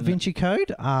weird, in isn't Da Vinci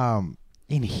Code.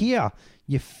 In here,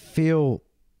 you feel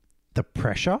the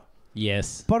pressure, it?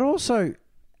 Yes. but also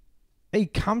he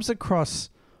comes across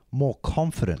more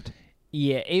confident.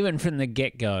 Yeah, even from the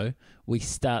get-go,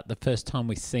 the first time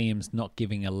we see him's not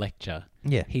giving a lecture.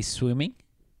 Yeah, He's swimming.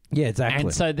 yeah, exactly.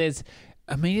 And so there's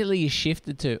immediately you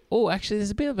shifted to, actually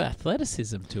there's a bit of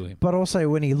athleticism to him. But also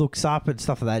when he looks up and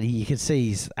stuff like that, you can see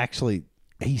he's actually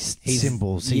his He's-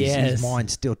 symbols, his yes.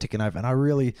 mind's still ticking over. And I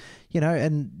really,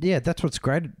 and yeah, that's what's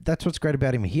great. That's what's great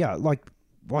about him here. Like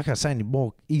I was saying,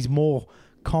 he's more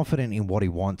confident in what he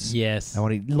wants. Yes. And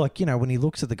when he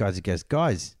looks at the guys, he goes,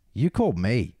 "Guys, you called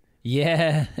me."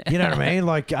 Yeah. You know what I mean?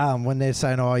 Like when they're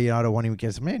saying, "Oh, I don't want him," he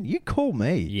goes, "Man, you call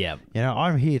me." Yeah.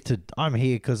 I'm here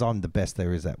because I'm the best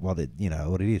there is at what it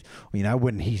is.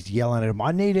 When he's yelling at him,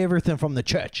 "I need everything from the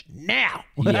church now."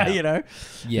 Yeah.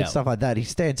 And stuff like that. He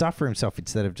stands up for himself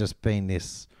instead of just being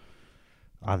this,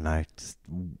 I don't know, just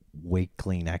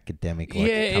weakling academic. Like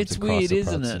it comes it's across weird,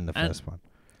 isn't across it? in the And first one.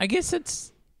 I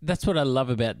guess that's what I love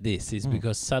about this is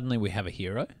because suddenly we have a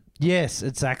hero. Yes,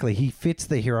 exactly. He fits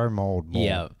the hero mold more.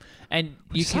 Yeah. And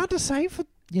It's hard to say for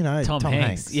Tom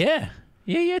Hanks. Yeah.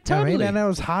 Yeah, I totally. mean, and it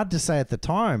was hard to say at the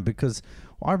time because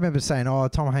I remember saying, "Oh,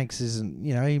 Tom Hanks isn't,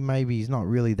 he's not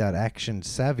really that action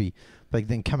savvy." But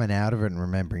then coming out of it and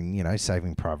remembering,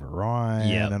 Saving Private Ryan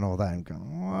Yep. and all that, and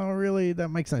going, "Well, really, that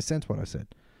makes no sense." What I said.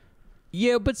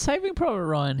 Yeah, but Saving Private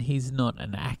Ryan, he's not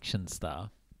an action star.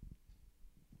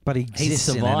 But he He's exists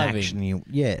in an surviving. action.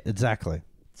 Yeah, exactly.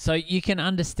 So you can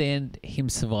understand him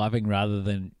surviving rather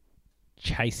than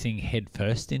chasing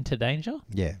headfirst into danger,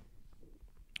 Yeah.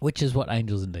 which is what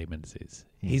Angels and Demons is.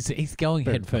 He's going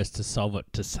Very headfirst to solve it,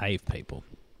 to save people.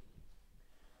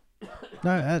 No,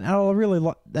 and I really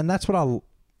like, and that's what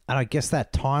I guess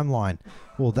that timeline,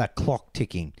 well, that clock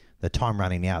ticking, the time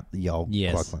running out, the old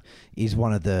Yes. clock line, is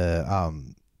one of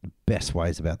the best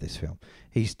ways about this film.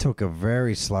 He's took a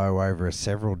very slow over a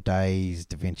several days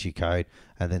Da Vinci Code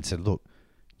and then said, "Look,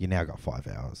 you now got 5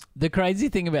 hours." The crazy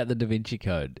thing about the Da Vinci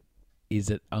Code is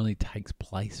it only takes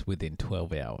place within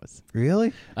 12 hours.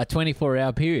 Really? A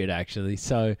 24-hour period, actually.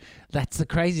 So that's the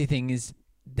crazy thing is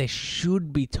there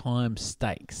should be time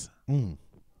stakes,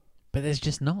 but there's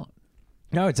just not.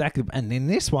 No, exactly. And in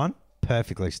this one,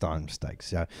 perfectly timed mistakes.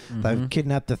 So they've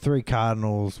kidnapped the 3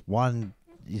 cardinals. One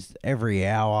is every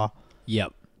hour.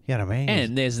 Yep. You know what I mean?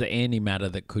 And there's the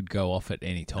antimatter that could go off at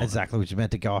any time. exactly, which is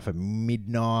meant to go off at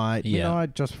midnight. Yeah.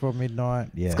 Midnight, just before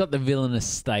midnight. Yeah. It's got the villainous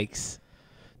stakes.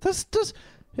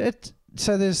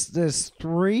 So there's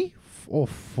 3 or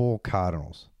 4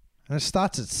 cardinals, and it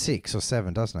starts at 6 or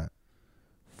 7, doesn't it?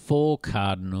 4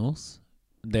 cardinals,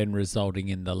 then resulting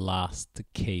in the last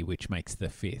key, which makes the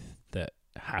 5th that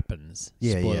happens.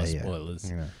 Spoilers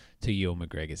Yeah. to Ewan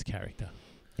McGregor's character.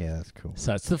 Yeah, that's cool.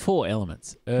 So it's the 4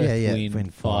 elements: earth,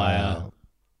 wind, fire.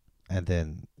 and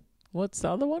then What's the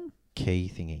other one?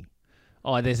 key thingy.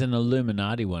 Oh, there's an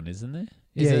Illuminati one, isn't there?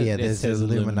 There's the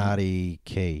Illuminati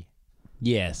key.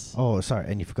 Yes. Oh, sorry,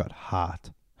 and you forgot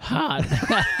heart. Heart.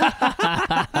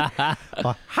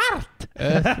 Heart.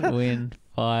 Earth, wind,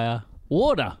 fire,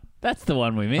 water. That's the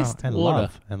one we missed. and water.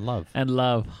 love. And love. And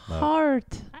love.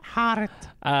 Heart. Heart.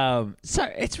 So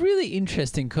it's really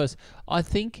interesting because I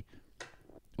think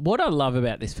what I love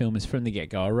about this film is from the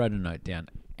get-go, I wrote a note down,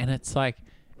 and it's like,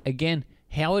 again,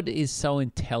 Howard is so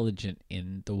intelligent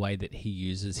in the way that he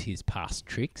uses his past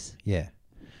tricks. Yeah.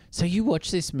 So you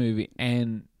watch this movie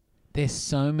and there's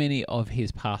so many of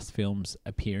his past films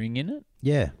appearing in it.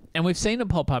 Yeah. And we've seen it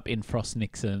pop up in Frost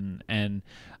Nixon and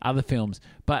other films,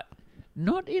 but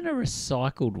not in a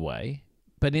recycled way,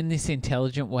 but in this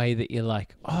intelligent way that you're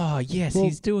like, oh, yes, Well-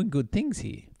 he's doing good things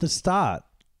here. The start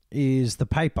is the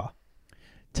paper.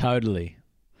 Totally.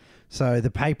 So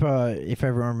the paper, if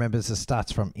everyone remembers, it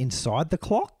starts from inside the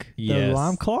clock, the Yes.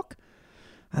 alarm clock.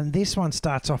 And this one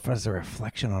starts off as a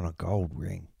reflection on a gold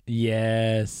ring.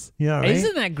 Yes. You know what I mean?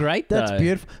 Isn't that great, though? That's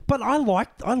beautiful. But I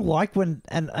like when,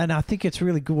 and I think it's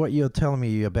really good what you're telling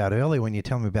me about earlier when you're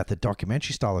telling me about the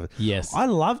documentary style of it. Yes. I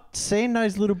loved seeing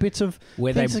those little bits of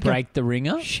Where they things that go, break the ring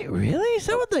up. shit, really? Is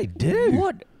that what they do?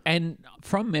 What? And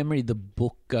from memory, the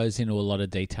book goes into a lot of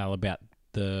detail about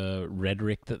the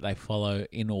rhetoric that they follow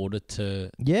in order to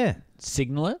Yeah.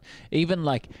 signal it. Even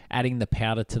like adding the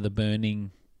powder to the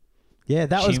burning. Yeah,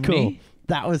 that was cool. Chimney?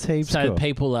 That was heaps So cool.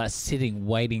 people are sitting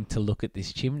waiting to look at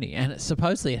this chimney. And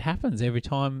supposedly it happens every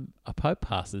time a pope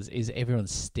passes is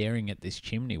everyone's staring at this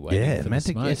chimney waiting yeah, for the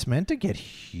smoke. it's meant to get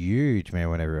huge, man,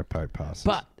 whenever a pope passes.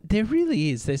 But there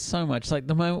really is. There's so much. Like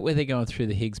the moment where they're going through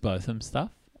the Higgs boson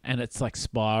stuff and it's like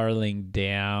spiraling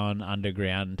down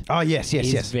underground oh, yes.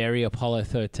 is very Apollo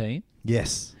 13.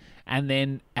 Yes. And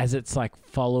then as it's like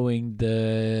following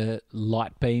the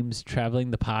light beams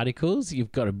traveling, the particles,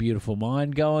 you've got a beautiful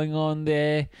mind going on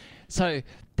there. So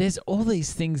there's all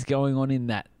these things going on in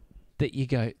that you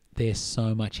go, there's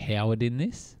so much Howard in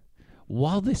this.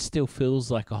 While this still feels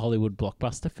like a Hollywood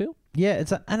blockbuster film. Yeah,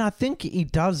 and I think he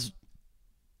does,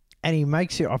 and he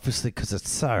makes it obviously because it's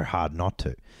so hard not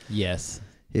to. Yes.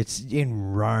 it's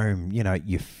in Rome. You know,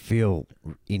 you feel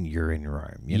you're in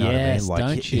Rome. You know what I Yes, mean? Like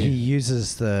don't he you?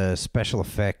 uses the special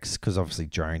effects because obviously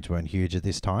drones weren't huge at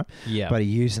this time. Yeah. But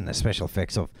he's using the special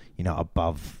effects of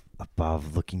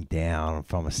above looking down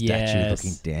from a statue Yes.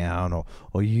 looking down,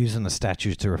 or using the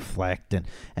statues to reflect, and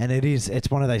it's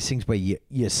one of those things where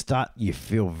you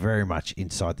feel very much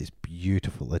inside this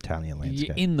beautiful Italian landscape.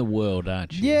 You're in the world,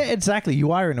 aren't you? Yeah, exactly.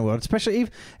 You are in the world, especially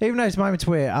even those moments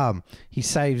where he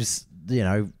saves. You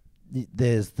know,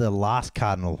 there's the last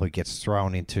cardinal who gets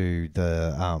thrown into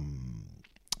the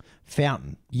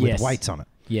fountain Yes. with weights on it.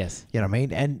 Yes. You know what I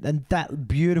mean? And that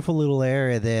beautiful little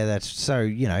area there. That's so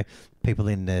people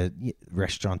in the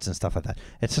restaurants and stuff like that.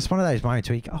 It's just one of those moments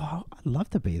where you go, oh, I'd love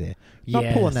to be there. Not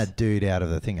pulling Yes. that dude out of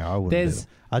the thing. I wouldn't. There's-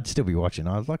 I'd still be watching.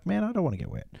 I was like, man, I don't want to get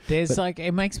wet. There's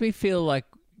it makes me feel like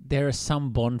there are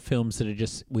some Bond films that are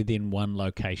just within one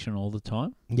location all the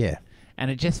time. Yeah.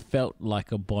 And it just felt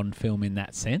like a Bond film in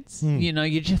that sense. Mm. You know,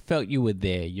 you just felt you were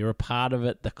there. You're a part of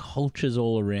it. The culture's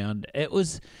all around. It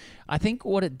was, I think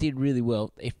what it did really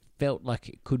well, it felt like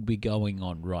it could be going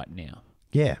on right now.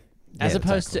 Yeah. As Yeah,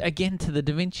 opposed exactly. to, again, to the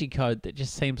Da Vinci Code that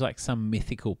just seems like some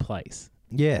mythical place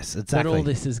Yes, that exactly. all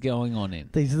this is going on in.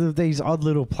 These odd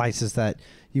little places that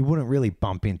you wouldn't really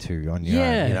bump into on your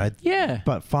own, you know. Yeah.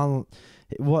 But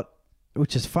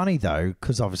which is funny though,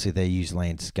 because obviously they use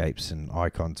landscapes and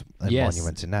icons and Yes.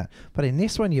 monuments in that. But in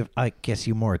this one, I guess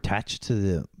you're more attached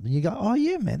to you go, oh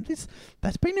yeah, man,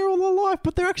 that's been there all their life,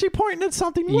 but they're actually pointing at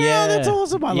something. Wow, Yeah. that's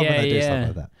awesome. I love when they do Yeah, stuff yeah.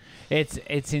 like that.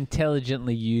 It's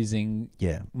intelligently using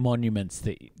Yeah, monuments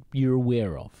that you're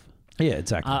aware of. yeah,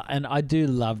 exactly. And I do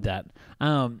love that.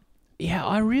 Yeah,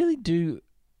 I really do.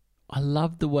 I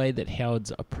love the way that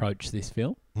Howard's approached this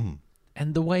film Mm.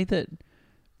 and the way that,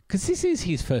 because this is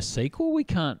his first sequel, we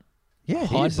can't Yeah, it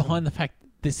hide is. behind the fact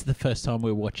this is the first time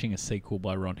we're watching a sequel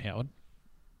by Ron Howard.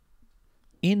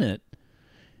 In it,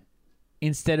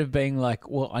 instead of being like,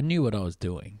 well, I knew what I was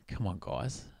doing. Come on,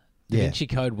 guys. Da Yeah. Vinci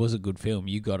Code was a good film.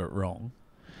 You got it wrong.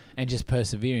 And just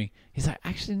persevering. He's like,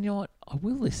 actually, you know what? I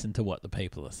will listen to what the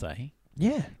people are saying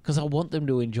Yeah, because I want them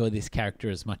to enjoy this character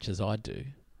as much as I do.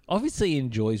 Obviously, he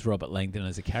enjoys Robert Langdon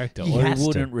as a character, He or has he to.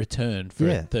 wouldn't return for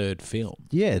Yeah. a third film.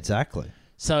 yeah, exactly.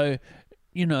 So,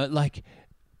 like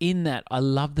in that, I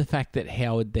love the fact that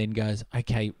Howard then goes,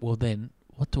 okay, well then,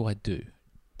 what do I do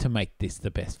to make this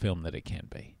the best film that it can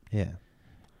be? Yeah.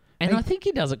 And Hey, I think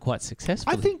he does it quite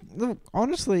successfully. I think, look,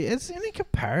 honestly, it's in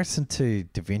comparison to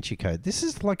Da Vinci Code. This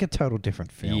is like a total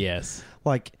different film. Yes.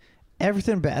 Like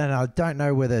everything about, and I don't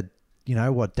know whether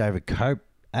what David Cope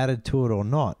added to it or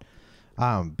not,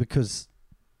 because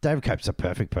David Cope's a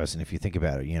perfect person if you think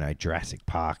about it. Jurassic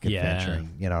Park Yeah.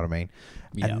 adventuring. You know what I mean?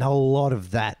 Yeah. And a lot of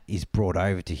that is brought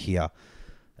over to here.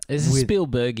 There's a with-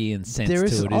 Spielbergian sense There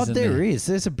is, to it, isn't there there? is.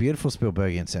 There's a beautiful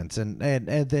Spielbergian sense, and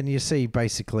then you see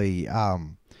basically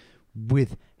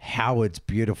with Howard's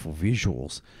beautiful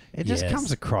visuals, it just Yes.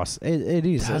 comes across. It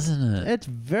is, Doesn't it? It's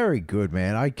very good,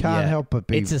 man. I can't Yeah. help but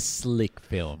be. It's a slick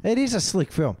film. It is a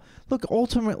slick film. Look,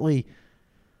 ultimately,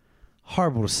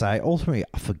 horrible to say, ultimately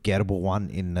a forgettable one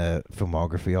in the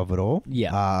filmography of it all.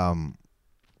 Yeah.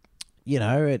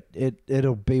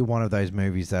 It'll be one of those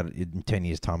movies that in 10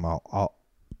 years' time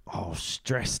I'll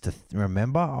stress to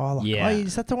remember. Oh, like, Yeah. oh,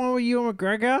 is that the one with Ewan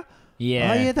McGregor?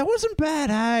 Yeah. Oh, yeah, that wasn't bad,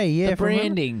 hey. Yeah, The from-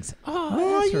 brandings.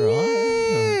 Oh, that's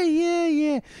right.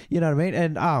 yeah. You know what I mean?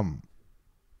 And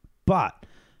but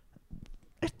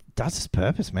it does its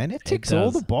purpose, man. It ticks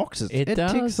all does. the boxes. It ticks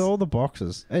does. all the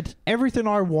boxes. It's everything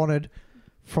I wanted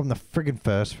from the friggin'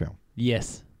 first film.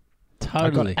 Yes. I got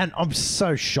Totally. it. And I'm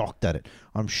so shocked at it.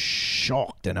 I'm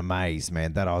shocked and amazed,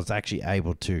 man, that I was actually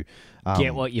able to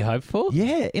Get what you hope for?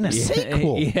 Yeah, in a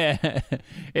sequel. Yeah.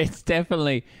 It's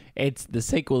definitely, the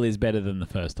sequel is better than the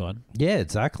first one. Yeah,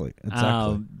 exactly.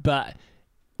 But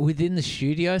within the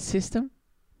studio system,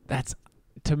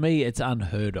 to me, it's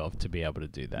unheard of to be able to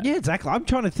do that. Yeah, exactly. I'm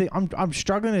trying to think. I'm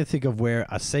struggling to think of where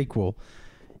a sequel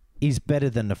is better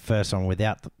than the first one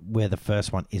where the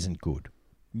first one isn't good.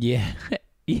 Yeah.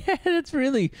 Yeah, that's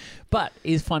really, but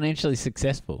is financially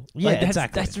successful. Yeah, that's,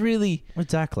 exactly. That's really,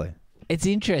 Exactly. it's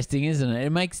interesting, isn't it? It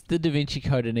makes the Da Vinci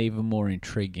Code an even more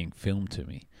intriguing film to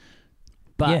me.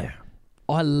 But Yeah.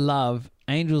 I love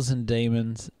Angels and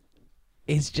Demons.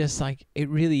 It's just like, it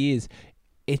really is.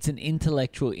 It's an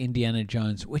intellectual Indiana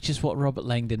Jones, which is what Robert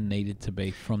Langdon needed to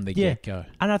be from the get-go.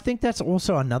 And I think that's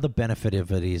also another benefit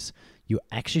of it is you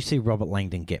actually see Robert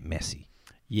Langdon get messy.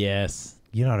 Yes.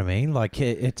 You know what I mean? Like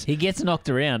it's He gets knocked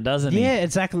around, doesn't he? yeah,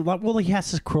 exactly. Like, well, he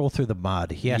has to crawl through the mud.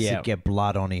 He has Yeah. to get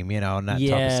blood on him, and that type of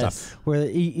Yes. stuff. Where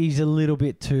he's a little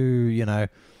bit too,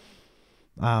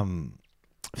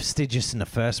 fastidious in the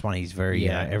first one. He's very,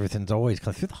 Yeah. everything's always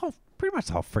clean through pretty much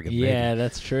the whole friggin' movie. Yeah,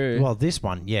 that's true. Well, this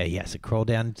one, he has to crawl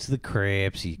down into the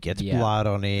crypts. He gets Yeah. blood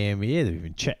on him. Yeah,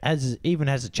 even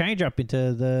has a change up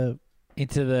into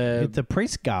the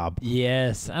priest garb.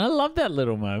 Yes, and I love that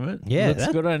little moment. Yeah, looks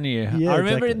that- good on you. Yeah, I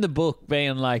remember exactly. in the book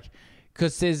being like,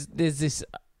 because there's this,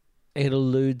 it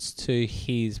alludes to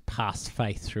his past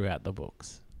faith throughout the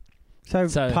books. So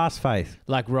past faith.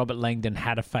 Like Robert Langdon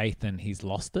had a faith and he's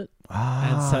lost it,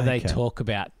 Ah, and so they okay. talk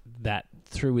about that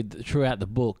throughout the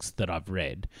books that I've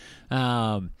read,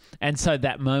 and so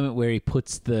that moment where he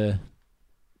puts the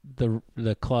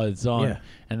clothes on, Yeah.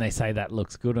 and they say that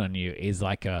looks good on you is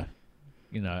like a,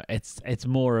 it's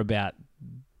more about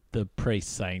the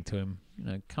priest saying to him,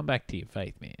 come back to your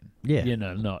faith, man. Yeah.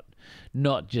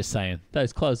 Not just saying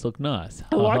those clothes look nice.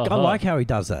 I like how he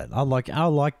does that. I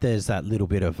like there's that little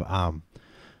bit of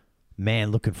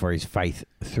man looking for his faith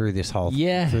through this whole film.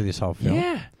 Yeah. So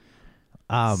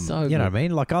you know what I good.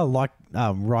 mean? Like I like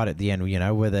right at the end,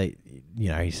 where they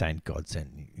he's saying God sent.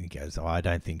 He goes, "Oh, I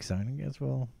don't think so." And he goes,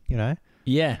 "Well,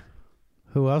 Yeah.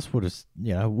 who else would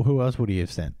he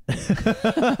have sent?" You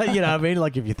know what I mean?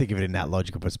 Like if you think of it in that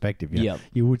logical perspective, Yep.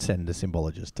 you would send a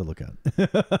symbologist to look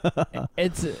at.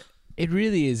 It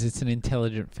really is. It's an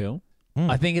intelligent film.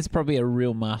 I think it's probably a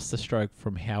real masterstroke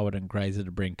from Howard and Grazer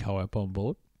to bring Coep on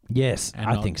board. Yes, And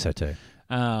I think so too.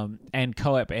 And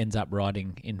Coep ends up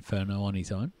writing Inferno on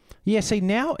his own. Yeah, see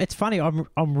now it's funny. I'm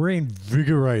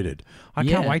reinvigorated. I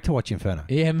can't Yeah. wait to watch Inferno.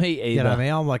 Yeah, me either. You know what I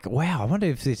mean? I'm like, wow. I wonder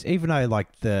if this, even though like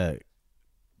It's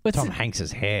Tom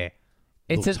Hanks's hair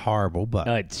it's looks horrible, but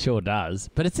it sure does.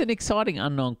 But it's an exciting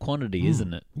unknown quantity,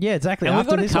 isn't it? yeah, exactly. And we've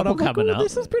After got a this one, couple I'm like, coming "Oh, up."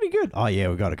 This is pretty good. Oh yeah,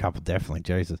 we've got a couple definitely.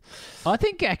 Jesus. I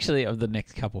think actually of the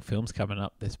next couple films coming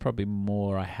up, there's probably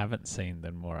more I haven't seen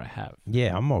than more I have.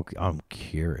 Yeah, I'm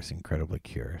curious, incredibly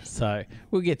curious. So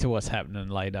we'll get to what's happening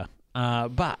later.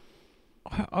 But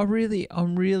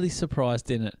I'm really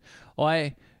surprised in it.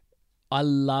 I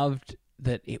loved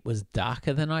that it was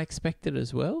darker than I expected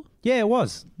as well. Yeah, it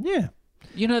was. Yeah,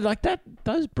 Like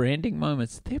those branding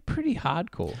moments, they're pretty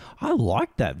hardcore. I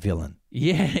liked that villain.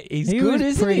 Yeah, he's He good, was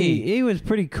isn't pretty. he? He was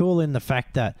pretty cool in the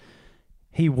fact that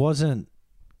he wasn't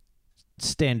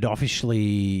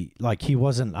standoffishly like he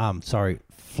wasn't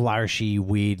flourishy,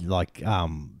 weird like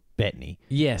Bettany.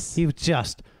 Yes. He was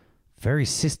just very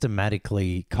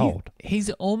systematically cold. He's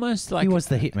almost like He was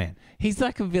the hitman. he's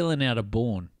like a villain out of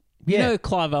Bourne. Yeah. You know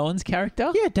Clive Owen's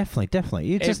character? Yeah,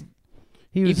 definitely. It's just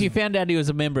he was. If you found out he was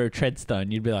a member of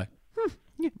Treadstone, you'd be like,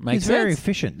 makes he's very sense.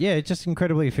 efficient. Yeah, just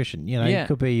incredibly efficient. Yeah. He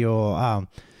could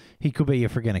be your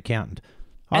friggin' accountant.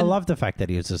 I And- love the fact that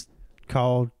he was just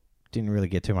cold. Didn't really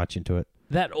get too much into it.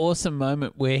 That awesome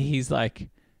moment where he's like,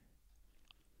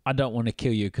 I don't want to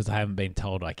kill you because I haven't been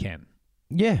told I can.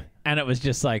 Yeah, And it was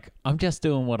just like, I'm just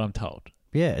doing what I'm told.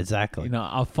 yeah, exactly.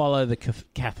 I'll follow the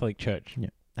Catholic Church. Yeah.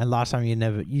 And last time you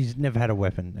never had a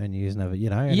weapon, and you never,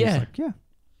 and Yeah. it's like, yeah.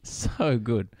 So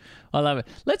good. I love it.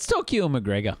 Let's talk Ewan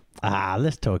McGregor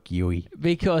Let's talk Yui.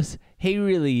 because he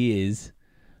really is.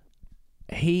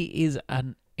 He is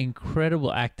an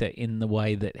incredible actor in the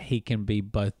way that he can be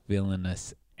both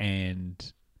villainous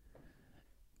and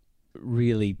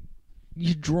really,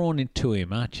 you're drawn into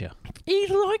him, aren't you? He's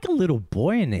like a little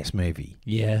boy in this movie,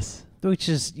 Yes. which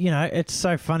is, it's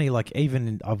so funny. Like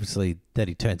obviously that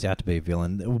he turns out to be a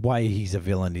villain. The way he's a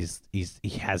villain is he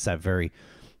has that very,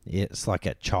 it's like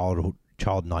a child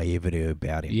naivety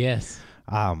about him. Yes.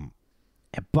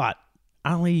 But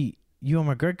only Ewan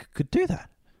McGregor could do that.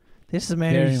 This is a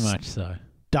man Very who's much so.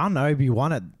 done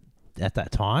Obi-Wan at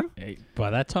that time. By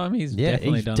that time, he's Yeah,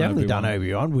 definitely he's done definitely Obi-Wan. done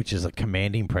Obi-Wan, which is a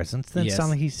commanding presence. Then Yes.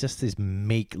 suddenly he's just this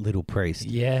meek little priest.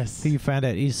 Yes. Who you found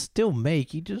out he's still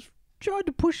meek. He just tried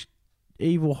to push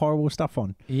evil, horrible stuff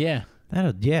on. Yeah.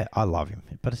 Yeah, I love him.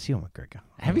 But it's Ewan McGregor.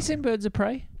 Have you seen Birds of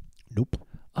Prey? Nope.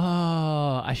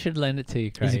 Oh, I should lend it to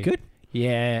you, Craig. Is it good?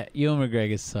 Yeah, Ewan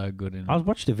McGregor's so good in it. I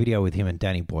watched a video with him and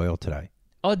Danny Boyle today.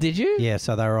 Oh, did you? Yeah,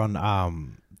 so they were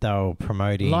on. They were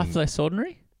promoting. Life Less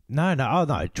Ordinary? No. Oh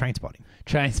no, Trainspotting.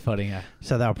 Trainspotting.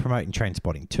 So they were promoting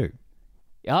Trainspotting too.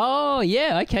 Oh,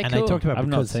 yeah. Okay, And cool. they talked about I've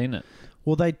not because- seen it.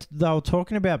 Well, they were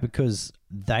talking about because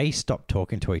they stopped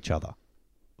talking to each other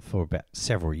for about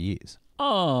several years.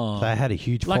 Oh. They had a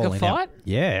huge Like a falling fight? out.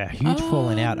 Yeah, a huge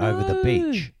falling out over the no.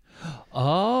 beach.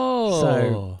 Oh.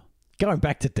 So- Going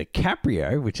back to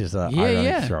DiCaprio, which is a Yeah, ironic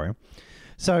yeah. story.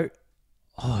 So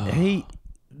Oh. he,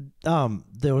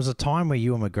 there was a time where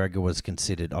Ewan McGregor was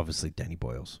considered obviously Danny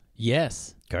Boyle's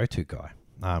Yes. go-to guy,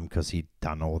 because he'd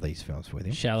done all these films with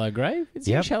him. Shallow Grave? Is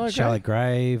he in Yep, Shallow Grave?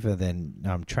 Grave, and then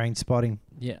Trainspotting.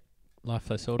 Yeah. Life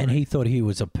Less And Ordinary. he thought he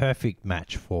was a perfect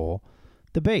match for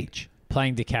the beach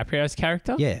Playing DiCaprio's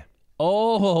character? Yeah.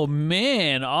 Oh,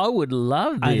 man. I would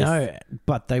love this. I know,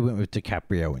 but they went with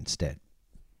DiCaprio instead.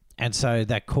 And so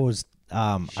that caused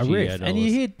a rift. And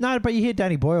you hear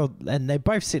Danny Boyle, and they're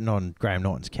both sitting on Graham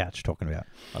Norton's couch talking about.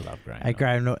 I love Graham. And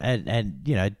Graham Norton, and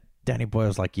you know, Danny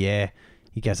Boyle's like, yeah.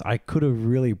 He goes, I could have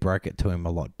really broke it to him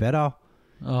a lot better.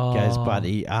 Oh. He goes, but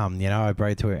he, I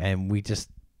broke to it, and we just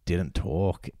didn't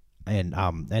talk.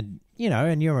 And you know,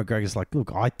 and Ewan McGregor's like,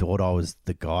 look, I thought I was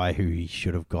the guy who he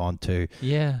should have gone to.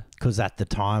 Yeah. Because at the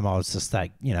time I was just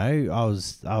like, you know,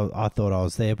 I thought I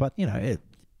was there, but you know,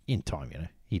 in time, you know,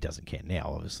 he doesn't care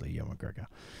now, obviously, Ewan McGregor.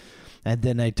 And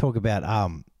then they talk about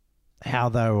how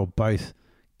they were both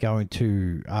going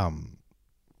to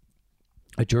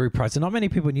a jury prize, and not many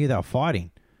people knew they were fighting.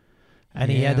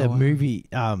 And he had a movie.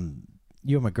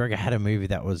 Ewan McGregor had a movie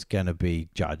that was going to be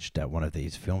judged at one of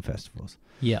these film festivals.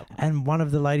 Yeah. And one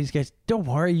of the ladies goes, don't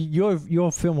worry,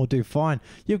 your film will do fine.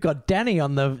 You've got Danny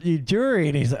on the jury.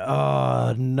 And he's like,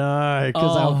 oh, no,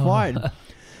 because they were fighting.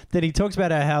 Then he talks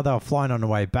about how they were flying on the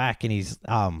way back, and he's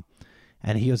and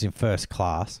he was in first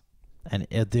class. And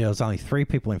there was only 3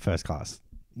 people in first class.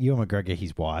 Ewan McGregor,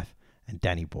 his wife, and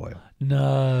Danny Boyle.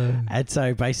 No. And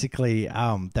so basically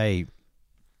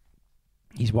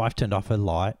his wife turned off her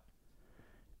light,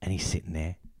 and he's sitting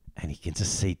there, and he can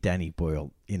just see Danny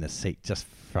Boyle in a seat just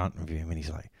front of him, and he's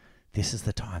like, this is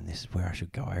the time, this is where I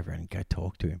should go over and go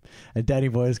talk to him. And Danny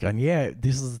Boyle's going, yeah,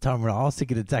 this is the time when I was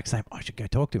thinking the exact same, I should go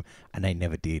talk to him. And they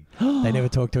never did. They never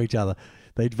talked to each other.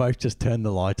 They both just turned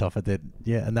the light off, and then,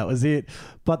 and that was it.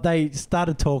 But they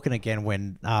started talking again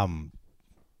when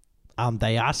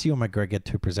they asked Ewan McGregor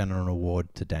to present an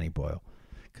award to Danny Boyle,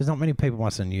 because not many people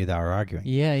must have knew they were arguing.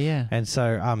 Yeah, yeah. And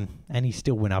so, and he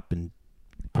still went up and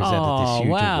presented this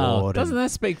huge award. Doesn't that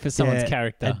speak for someone's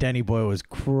character? And Danny Boyle was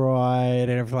crying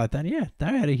and everything like that. Yeah, they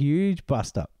had a huge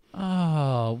bust up.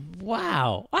 Oh,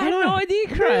 wow. I had no idea,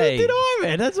 Craig. Did I,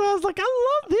 man? That's why I was like,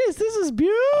 I love this. This is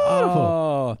beautiful.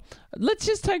 Oh, let's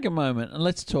just take a moment and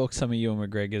let's talk some of Ewan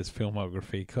McGregor's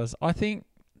filmography, because I think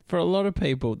for a lot of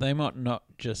people, they might not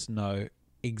just know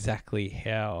exactly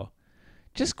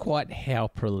quite how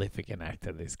prolific an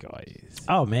actor this guy is.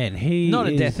 Oh, man. Not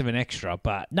a death of an extra,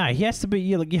 but... No, he has to be...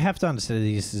 You have to understand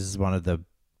this is one of the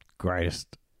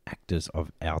greatest actors of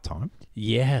our time.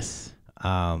 Yes.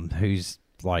 Who's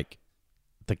like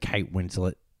the Kate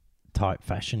Winslet type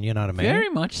fashion, you know what I mean? Very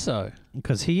much so.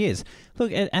 Because he is.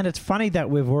 Look, and it's funny that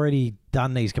we've already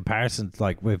done these comparisons,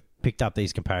 like we've picked up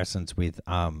these comparisons with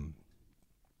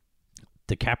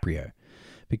DiCaprio,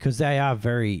 because they are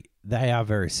very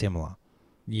similar.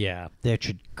 Yeah. Their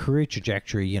career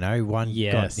trajectory, you know, one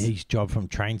got his job from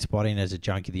Trainspotting as a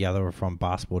junkie, the other from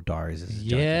Basketball Diaries as a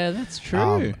junkie. Yeah, that's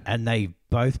true. And they've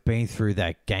both been through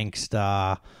that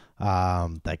gangster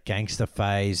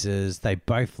phases. They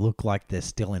both look like they're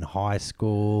still in high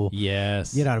school.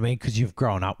 Yes. You know what I mean? Because you've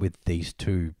grown up with these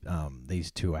two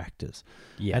actors.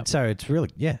 Yeah. And so it's really,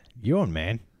 Ewan,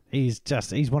 man. He's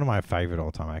one of my favorite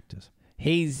all-time actors.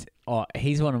 He's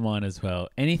one of mine as well.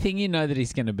 Anything you know that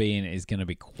he's going to be in is going to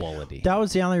be quality. That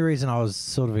was the only reason I was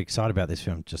sort of excited about this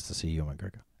film, just to see Ewan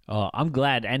McGregor. Oh, I'm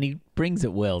glad, and he brings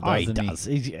it well, doesn't he?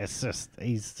 He does.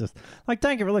 He's just like,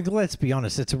 don't get me wrong. Let's be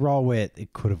honest. It's a role where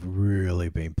it could have really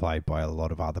been played by a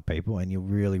lot of other people, and you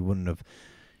really wouldn't have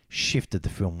shifted the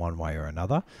film one way or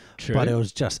another. True. But it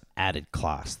was just added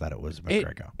class that it was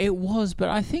McGregor. It was, but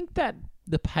I think that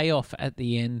the payoff at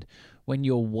the end, when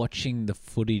you're watching the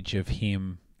footage of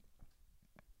him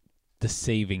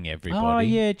deceiving everybody. Oh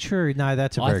yeah, true. No,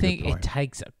 that's a very good point. I think it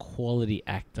takes a quality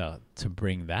actor to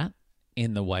bring that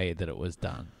in the way that it was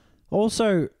done.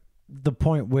 Also, the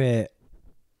point where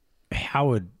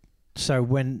Howard, so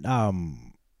when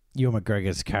Ewan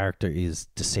McGregor's character is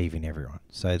deceiving everyone.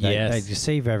 So they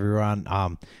deceive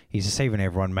everyone. He's deceiving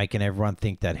everyone, making everyone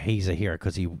think that he's a hero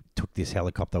because he took this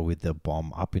helicopter with the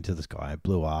bomb up into the sky. It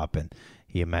blew up, and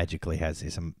he magically has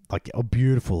this like a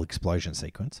beautiful explosion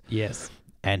sequence. Yes.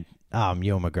 And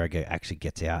Ewan McGregor actually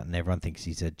gets out, and everyone thinks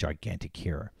he's a gigantic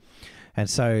hero. And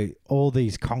so all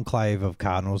these conclave of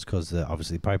cardinals, because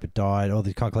obviously the Pope had died, all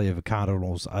these conclave of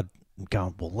cardinals are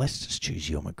going, well, let's just choose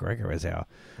Ewan McGregor as our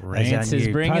Rance is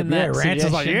bringing that suggestion. Rance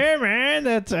is like, yeah, man,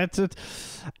 that's it.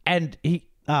 And he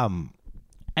and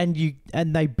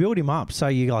they build him up, so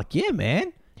you're like, yeah,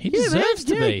 man. He deserves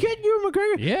to be. Get Ewan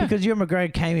McGregor. Yeah. Because Ewan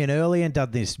McGregor came in early and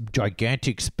done this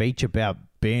gigantic speech about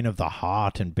being of the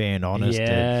heart and being honest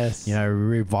and,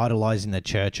 revitalizing the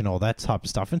church and all that type of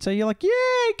stuff. And so you're like, yeah,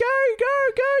 go,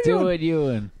 do it,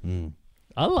 Ewan.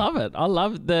 I love it. I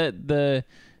love the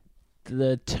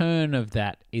turn of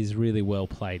that is really well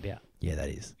played out. Yeah, that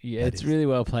is. Yeah, it's really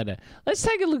well played out. Let's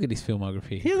take a look at his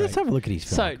filmography. Yeah, let's have a look at his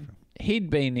filmography. So He'd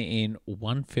been in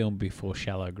one film before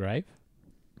Shallow Grave.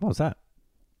 What was that?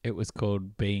 It was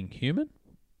called Being Human.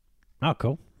 Oh,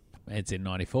 cool. It's in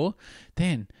 94.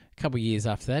 Then, a couple of years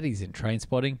after that, he's in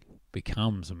Trainspotting.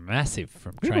 Becomes massive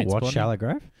from You ever Trainspotting. watched Shallow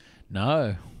Grave?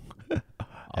 No.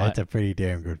 It's a pretty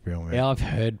damn good film, man. Yeah, I've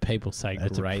heard people say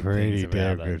It's a great pretty things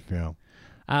damn about it. good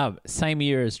film. Same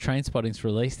year as Trainspotting's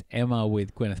released, Emma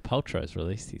with Gwyneth Paltrow's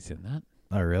released. He's in that.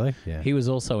 Oh, really? Yeah. He was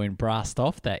also in Brassed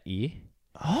Off that year.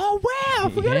 Oh, wow. I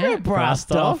forgot Yeah, about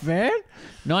Brassed Off, man.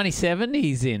 97,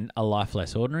 he's in A Life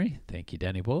Less Ordinary. Thank you,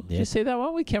 Danny Ball. Did Yeah. you see that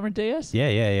one with Cameron Diaz?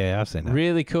 Yeah. I've seen that.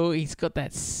 Really cool. He's got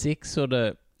that sick sort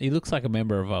of... He looks like a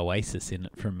member of Oasis in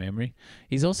it from memory.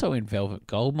 He's also in Velvet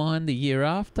Goldmine the year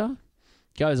after.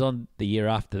 Goes on the year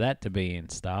after that to be in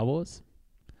Star Wars.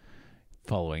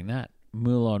 Following that,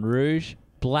 Moulin Rouge,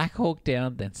 Black Hawk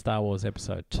Down, then Star Wars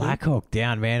Episode 2. Black Hawk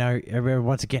Down, man. I remember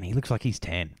once again, he looks like he's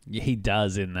 10. Yeah, he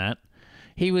does in that.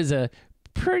 He was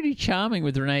pretty charming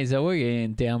with Renee Zellweger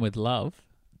in Down with Love.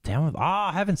 Down with... Oh,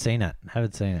 I haven't seen it.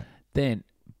 Then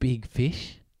Big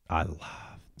Fish. I love...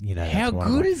 You know, How that's one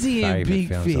of good my is he in favourite Big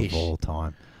films Fish? Of all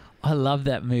time. I love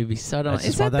that movie so much. It's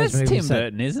just one of That's those Tim movies that-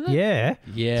 Burton, isn't it? Yeah.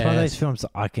 Yeah. It's one of those films that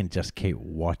I can just keep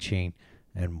watching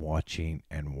and watching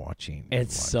and watching. and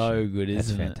It's so watching. good,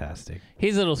 isn't it? It's fantastic.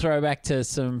 Here's a little throwback to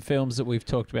some films that we've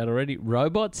talked about already.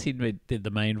 Robots. He did the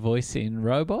main voice in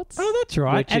Robots. Oh, that's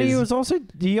right. Which And he is- also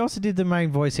did the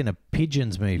main voice in a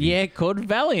Pigeons movie. Yeah, called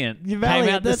Valiant. Came Valiant,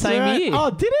 out the that's same right. year. Oh,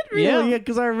 did it really? Yeah. Yeah,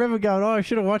 because I remember going, I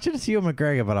should have watched it. It's Ewan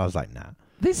McGregor, but I was like, nah.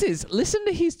 Listen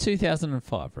to his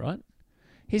 2005, right?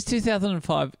 His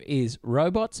 2005 is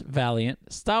Robots, Valiant,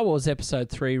 Star Wars Episode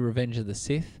 3, Revenge of the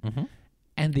Sith,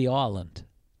 and The Island.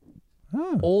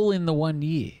 Oh, All in the 1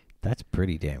 year. that's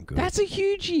pretty damn good. That's a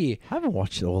huge year. I haven't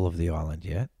watched all of The Island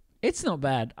yet. It's not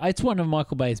bad. It's one of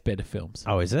Michael Bay's better films.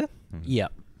 Oh, is it?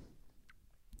 Yep.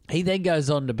 He then goes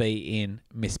on to be in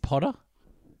Miss Potter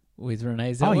with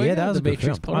Renee Zellweger. Oh, yeah, that was the a good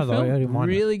Beatrix film. Potter I film. didn't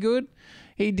mind it. Really good.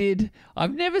 He did.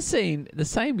 I've never seen the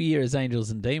same year as Angels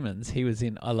and Demons. He was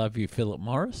in I Love You, Philip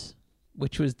Morris,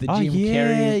 which was the Oh, Jim yeah,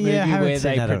 Carrey movie yeah, I haven't where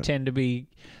seen they that. pretend to be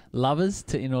lovers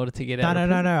in order to get No, out. no, of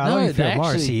no, prison. no. I love you, they Philip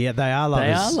Morris. actually- Yeah, they are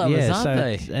lovers. are lovers, yeah, aren't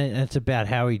so they? It's about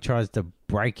how he tries to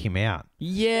break him out.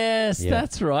 Yes, Yeah.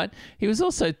 that's right. He was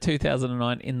also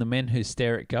 2009 in The Men Who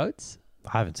Stare at Goats.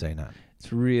 I haven't seen that.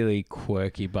 It's really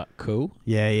quirky but cool.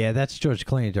 Yeah, that's George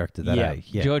Clooney directed that.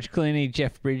 Yeah. George Clooney,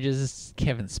 Jeff Bridges,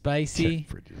 Kevin Spacey. Jeff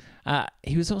Bridges.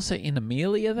 He was also in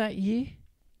Amelia that year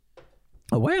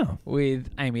Oh, wow. with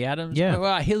Amy Adams.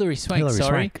 Yeah. Hilary Swank, Hilary sorry.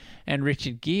 Swank. And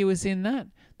Richard Gere was in that.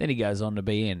 Then he goes on to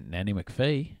be in Nanny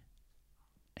McPhee.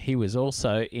 He was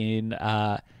also in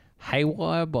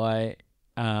Haywire by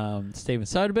Steven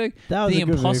Soderbergh. That was The a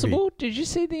good Impossible. movie. Did you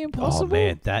see The Impossible? Oh,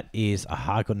 man, that is a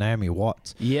hardcore. Naomi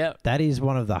Watts. Yep. That is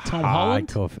one of the Tom Holland?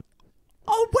 hardcore.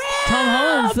 Oh, wow. Tom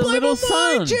Holland's the Blow my little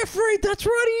son. mind, Jeffrey, that's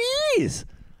right, he is.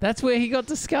 That's where he got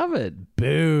discovered.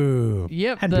 Boom.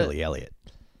 Yep. And Billy Elliot.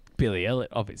 Billy Elliot,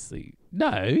 obviously.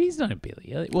 No, he's not in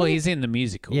Billy Elliot. Well, he's in the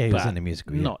musical. Yeah, he was but in the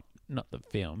musical, yeah. Not the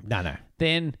film. No.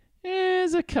 Then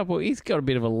there's a couple. He's got a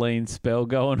bit of a lean spell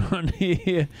going on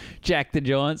here. Jack the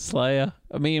Giant Slayer,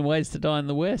 A Million Ways to Die in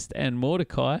the West, and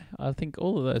Mordecai. I think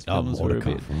all of those films were a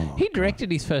Mordecai. bit. Oh, He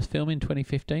directed his first film in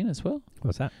 2015 as well.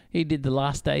 What's that? He did The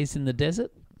Last Days in the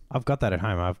Desert. I've got that at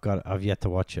home. I've yet to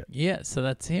watch it. Yeah, so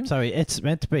that's him. So it's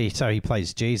meant to be. So he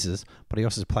plays Jesus, but he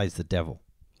also plays the devil.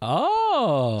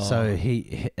 Oh, So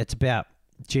it's about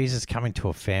Jesus coming to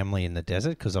a family in the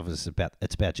desert because obviously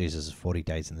it's about Jesus' 40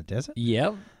 days in the desert,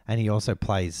 yep. and he also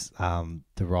plays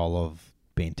the role of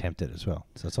being tempted as well.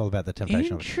 So it's all about the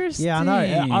temptation. Interesting. Yeah, I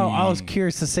know. I was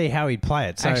curious to see how he'd play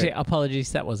it. So, Actually,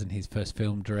 apologies, that wasn't his first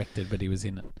film directed, but he was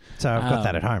in it. so I've got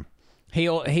that at home.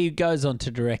 He goes on to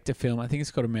direct a film. I think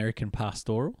it's called American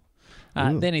Pastoral.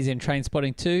 Then he's in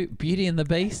Trainspotting 2, Beauty and the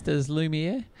Beast as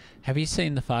Lumiere. Have you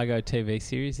seen the Fargo TV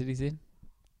series that he's in?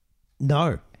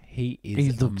 No, He is.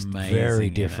 he looks amazing very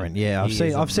in it. different. Yeah, I've He seen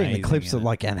is the amazing clips in of it.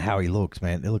 like and how he looks,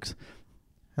 man. It looks,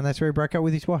 and that's where he broke up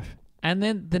with his wife. And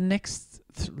then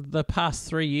the past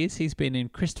 3 years, he's been in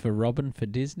Christopher Robin for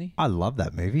Disney. I love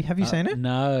that movie. Have you seen it?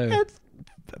 No.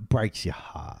 It breaks your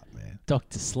heart, man.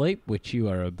 Doctor Sleep, which you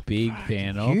are a big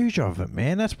fan of. Huge of it,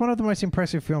 man. That's one of the most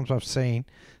impressive films I've seen,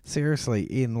 seriously,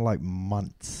 in like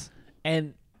months.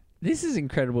 And this is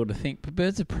incredible to think, but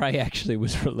Birds of Prey actually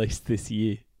was released this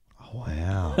year. Oh,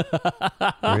 wow.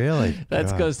 Really?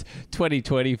 That's God. because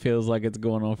 2020 feels like it's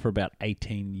gone on for about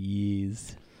 18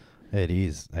 years. It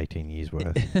is 18 years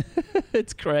worth.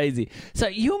 It's crazy. So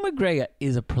Ewan McGregor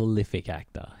is a prolific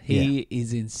actor. He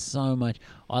is in so much.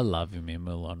 I love him in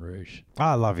Moulin Rouge.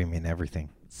 I love him in everything.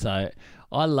 So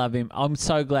I love him. I'm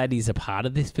so glad he's a part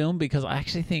of this film because I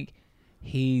actually think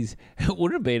it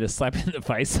wouldn't have been a slap in the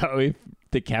face though if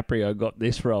DiCaprio got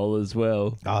this role as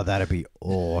well. Oh, that'd be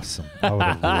awesome. I would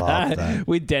have loved that.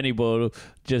 With Danny Boyle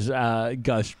just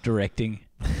ghost directing.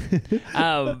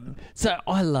 So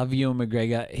I love Ewan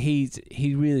McGregor.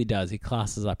 He really does. He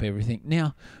classes up everything.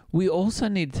 Now, we also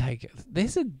need to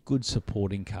there's a good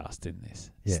supporting cast in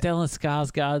this. Yeah. Stellan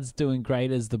Skarsgård's doing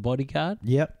great as the bodyguard.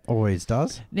 Yep, always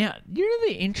does. Now,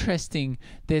 really interesting,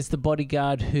 there's the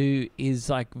bodyguard who is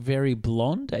like very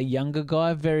blonde, a younger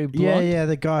guy, very blonde. Yeah,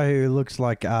 the guy who looks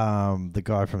like the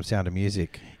guy from Sound of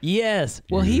Music. Yes.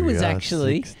 Well, he was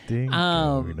actually 16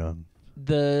 going on.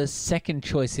 the second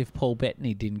choice if Paul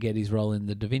Bettany didn't get his role in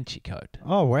the Da Vinci Code.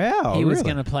 Oh, wow. He was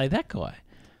really? going to play that guy.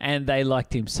 And they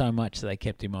liked him so much that they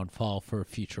kept him on file for a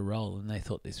future role, and they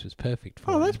thought this was perfect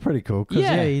for him. Oh, that's pretty cool. Because,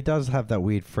 Yeah. he does have that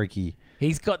weird, freaky...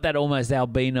 He's got that almost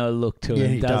albino look to Yeah,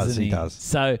 him, he does, doesn't he? he does.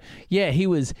 So, yeah, he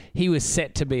was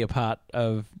set to be a part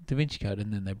of Da Vinci Code,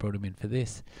 and then they brought him in for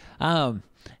this.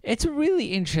 It's really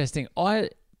interesting. I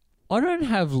don't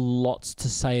have lots to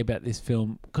say about this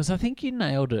film because I think you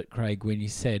nailed it, Craig, when you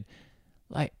said,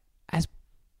 like, as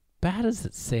bad as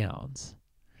it sounds,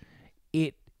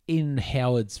 it in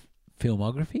Howard's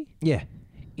filmography Yeah.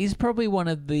 is probably one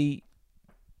of the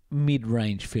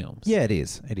mid-range films. Yeah, it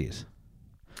is. It is.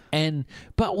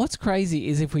 But what's crazy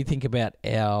is if we think about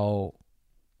our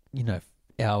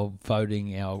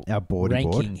voting, our board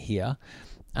ranking here.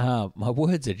 My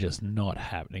words are just not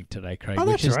happening today, Craig, Oh,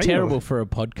 which that's is right. terrible for a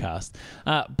podcast.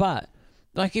 But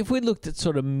like if we looked at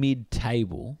sort of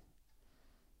mid-table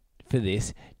for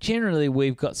this, generally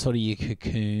we've got sort of your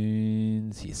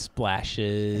Cocoons, your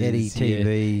Splashes, Eddie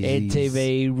TVs. Ed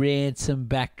TV, Ransom,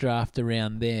 Backdraft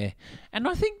around there. And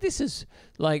I think this is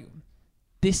like,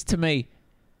 this to me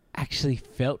actually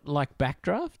felt like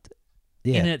Backdraft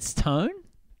Yeah. in its tone.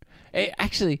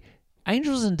 Actually,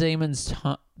 Angels and Demons,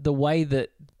 the way that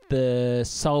the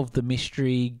solve the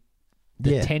mystery,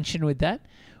 the Yeah. tension with that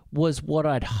was what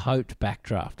I'd hoped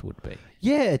Backdraft would be.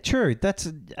 Yeah, true.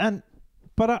 And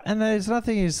there's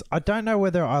nothing is I don't know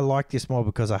whether I like this more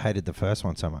because I hated the first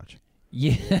one so much.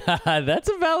 Yeah, that's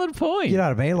a valid point. You know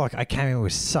what I mean? Like I came in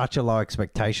with such a low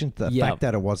expectation. The Yep. fact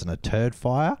that it wasn't a turd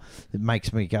fire, it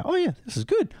makes me go, "Oh yeah, this is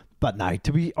good." But no,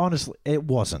 to be honest, it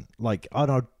wasn't. Like I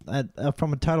don't.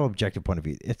 From a total objective point of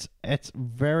view, it's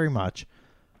very much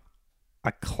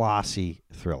a classy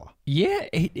thriller. Yeah,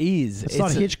 it is. It's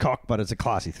not Hitchcock, but it's a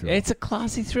classy thriller. It's a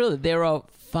classy thriller. There are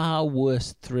far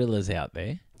worse thrillers out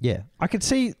there. Yeah, I could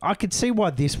see why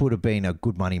this would have been a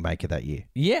good money maker that year.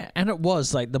 Yeah, and it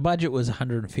was like the budget was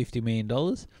 $150 million.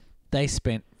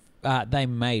 They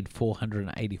made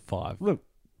 485. Look,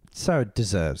 so it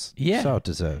deserves. Yeah. So it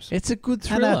deserves. It's a good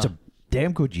thriller. And that's a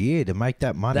damn good year to make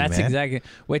that money, That's man. exactly.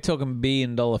 We're talking $1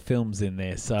 billion films in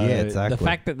there. So Yeah, exactly. the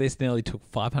fact that this nearly took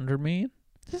 $500 million.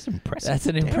 That's impressive. That's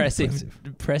an Damn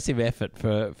impressive effort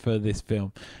for this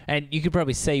film. And you could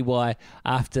probably see why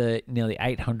after nearly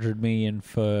 $800 million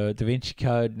for Da Vinci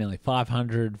Code, nearly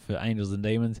 $500 for Angels and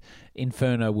Demons,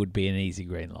 Inferno would be an easy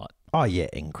green light. Oh, yeah,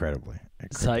 incredibly.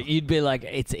 So you'd be like,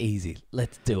 it's easy.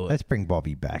 Let's do it. Let's bring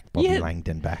Bobby back. Bobby Yeah.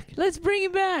 Langdon back. Let's bring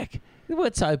him back.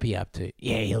 What's Opie up to?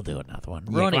 Yeah, he'll do another one.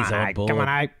 Ronnie's on board. Come on,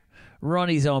 Ape.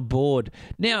 Ronnie's on board.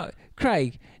 Now,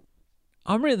 Craig,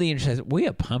 I'm really interested. We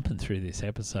are pumping through this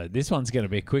episode. This one's going to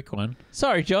be a quick one.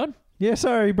 Sorry, John. Yeah,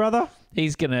 sorry, brother.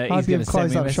 He's gonna Hope you've send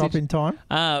closed me a up shop message. in time.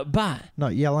 But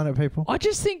Not yelling at people. I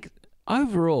just think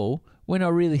overall, when I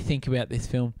really think about this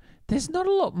film, there's not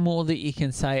a lot more that you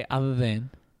can say other than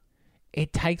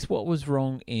it takes what was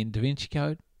wrong in Da Vinci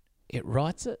Code, it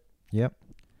writes it, Yep.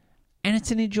 and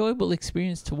it's an enjoyable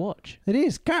experience to watch. It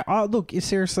is. Look,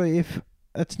 seriously, if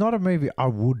it's not a movie I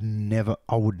would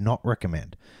not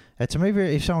recommend. It's a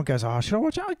movie, if someone goes, "Oh, should I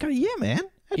watch it?" I go, "Yeah, man.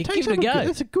 You give it a go.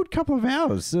 It's a good couple of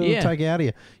hours to Yeah. take out of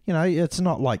you. You know, it's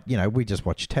not like, we just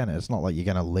watched Tenet. It's not like you're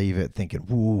going to leave it thinking,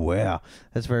 "Ooh, wow,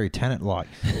 that's very Tenet-like."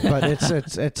 But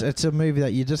it's a movie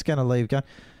that you're just going to leave going,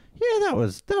 "Yeah, that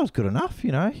was good enough."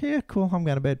 Yeah, cool. I'm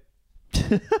going to bed.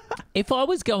 If I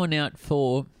was going out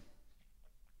for...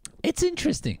 It's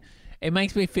interesting. It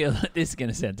makes me feel like this is going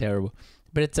to sound terrible,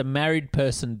 but it's a married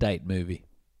person date movie.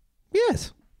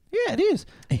 Yes. Yeah, it is.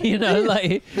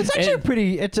 Like... It's actually a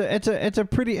pretty.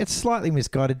 It's slightly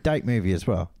misguided date movie as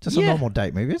well. Just a Yeah. normal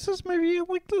date movie. It's just a movie. You're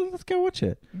like, let's go watch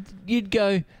it. You'd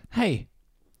go, hey,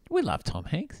 we love Tom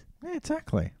Hanks. Yeah,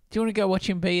 exactly. Do you want to go watch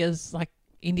him be as like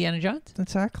Indiana Jones?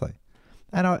 Exactly.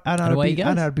 And away he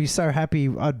goes. I'd be so happy.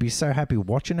 I'd be so happy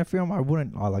watching a film. I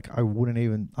wouldn't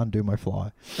even undo my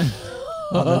fly.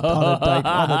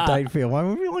 on a date film. I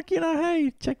would be like,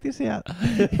 hey, check this out.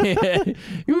 Yeah.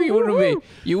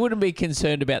 You wouldn't be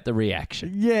concerned about the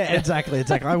reaction. Yeah, exactly.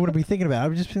 I wouldn't be thinking about it. I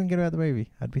would just be thinking about the movie.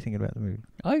 I'd be thinking about the movie.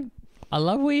 I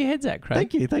love where your head's at,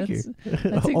 Craig. Thank you.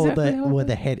 That's Or exactly where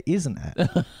the head isn't at.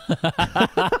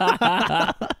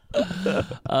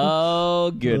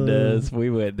 Oh, goodness. We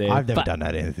went there. I've never done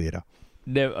that in a theatre.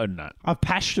 No, no. I've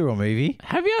pashed through a movie.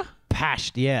 Have you?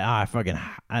 Pashed, yeah. I fucking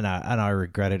and I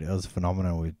regret it. It was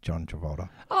Phenomenal with John Travolta.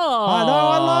 Oh, I know,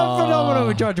 I love Phenomenal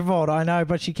with John Travolta. I know,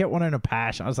 but she kept wanting to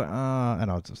pash. I was like, and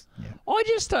I was just, yeah. I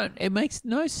just don't. It makes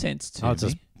no sense to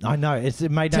me. I know it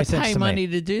made no to sense pay to money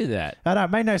me. to do that. I know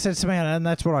it made no sense to me, and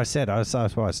that's what I said. That's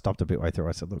why I stopped a bit way through.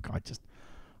 I said, look,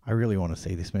 I really want to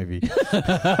see this movie. How'd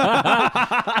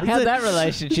that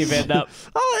relationship end up?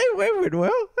 Oh, it went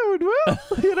well.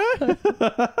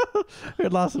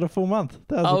 It lasted a full month.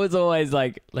 I was always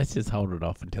like, let's just hold it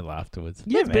off until afterwards.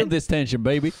 Yeah, Let's man. build this tension,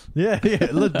 baby. Yeah.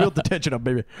 Let's build the tension up,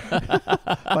 baby.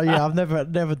 But yeah, I've never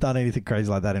done anything crazy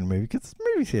like that in a movie. Because it's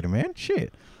movie theater, man.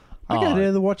 Shit. I go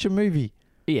there to watch a movie.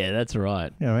 Yeah, that's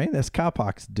right. You know what I mean? There's car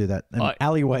parks to do that, and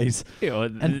alleyways,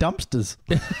 and dumpsters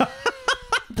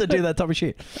to do that type of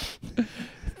shit.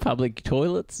 Public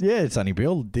toilets. Yeah, Sonny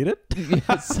Bill did it.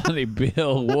 Yeah, Sonny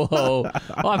Bill. Whoa.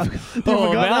 I forgot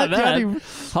forgot about that. Johnny- Holy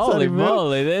Sonny Bill.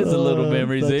 moly, there's a little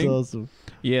memory That's zing. awesome.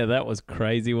 Yeah, that was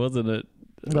crazy, wasn't it?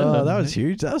 Oh, that was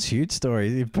huge. That was a huge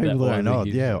story. If people That don't know was a it,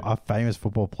 huge yeah, story. a famous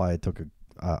football player took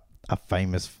a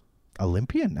famous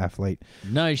Olympian athlete.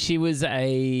 No, she was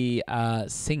a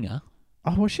singer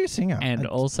Oh, was she a singer? and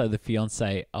also the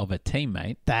fiance of a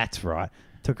teammate. That's right.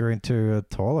 Took her into a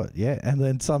toilet, yeah, and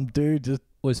then some dude just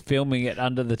Was filming it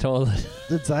under the toilet.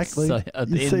 exactly So, in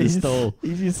the stall.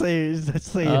 You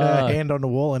see her hand on the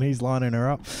wall, and he's lining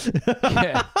her up.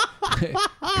 Yeah.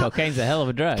 Cocaine's a hell of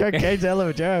a drug. Cocaine's a hell of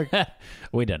a joke.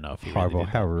 We don't know if he Horrible. really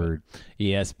did How that, but- rude.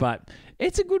 Yes, but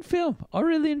it's a good film. I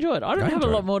really enjoyed it. I don't have a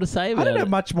enjoyed lot it. more to say I about don't it. have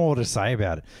much more to say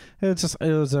about it. It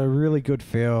was a really good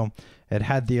film. It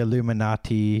had the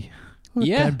Illuminati.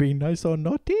 Yeah. Can be nice or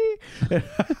naughty. Do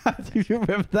you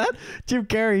remember that? Jim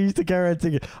Carrey used to go around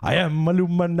singing, I am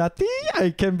Illuminati. I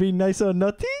can be nice or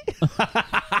naughty.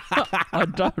 I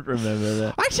don't remember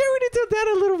that. Actually, we need to go down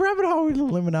a little rabbit hole with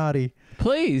Illuminati.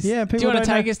 Please. Yeah, Do you people want to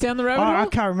don't take know- us down the rabbit I hole?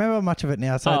 can't remember much of it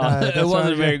now. So Oh, no, it that's wasn't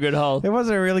right, a very yeah. good hole. It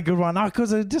wasn't a really good one. No,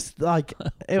 because it just like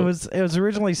it was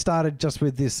originally started just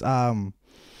with this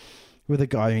with a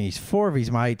guy, he's four of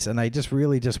his mates, and they just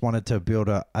wanted to build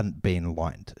be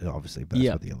enlightened, obviously, but that's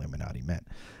Yep. what the Illuminati meant.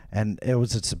 And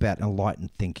it's about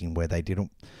enlightened thinking where they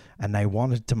didn't, and they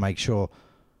wanted to make sure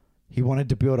he wanted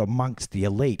to build amongst the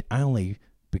elite only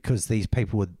because these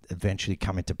people would eventually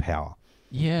come into power.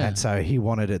 Yeah. And so he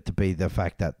wanted it to be the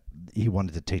fact that he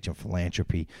wanted to teach them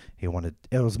philanthropy. It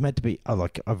was meant to be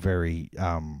a very,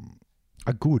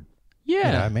 a good, yeah. you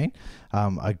know what I mean?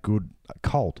 A good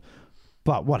cult.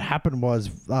 But what happened was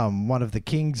one of the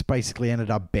kings basically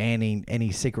ended up banning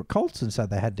any secret cults, and so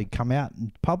they had to come out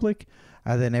in public.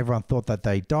 And then everyone thought that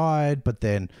they died, but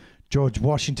then George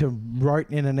Washington wrote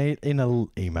in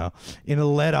a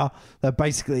letter that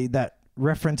basically that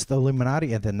referenced the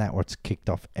Illuminati, and then that what's kicked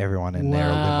off everyone in their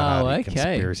Wow, Illuminati okay.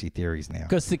 conspiracy theories now.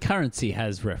 Because the currency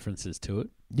has references to it.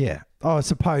 Yeah. Oh,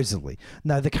 supposedly.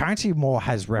 No, the currency more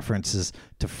has references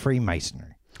to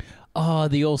Freemasonry. Oh,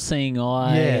 the all-seeing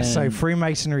eye. Yeah, so and-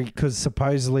 Freemasonry, because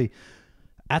supposedly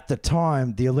at the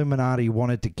time the Illuminati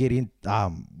wanted to get in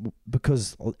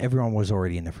because everyone was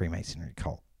already in the Freemasonry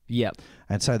cult, Yep.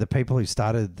 and so the people who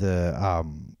started the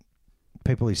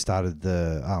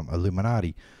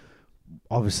Illuminati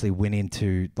obviously went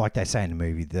into, like they say in the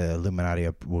movie, the Illuminati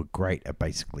were great at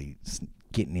basically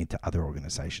getting into other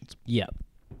organizations, Yep.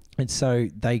 and so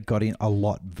they got in a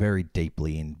lot very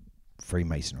deeply in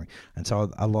Freemasonry, and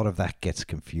so a lot of that gets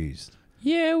confused.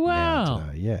 Yeah, wow. Now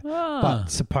today, yeah. Ah. But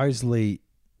supposedly,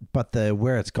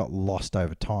 where it's got lost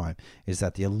over time is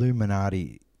that the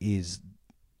Illuminati is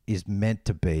meant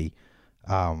to be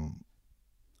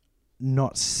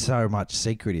not so much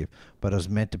secretive, but it was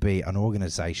meant to be an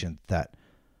organization that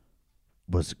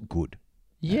was good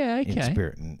Yeah, in okay.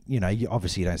 spirit. And, you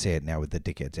obviously don't see it now with the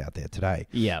dickheads out there today.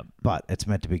 Yeah. But it's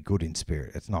meant to be good in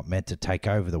spirit. It's not meant to take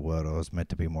over the world. It was meant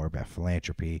to be more about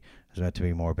philanthropy. It was meant to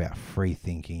be more about free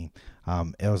thinking.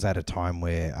 It was at a time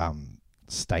where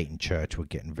state and church were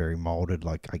getting very molded,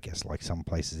 like some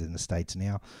places in the States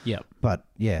now. Yep. But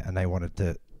yeah, and they wanted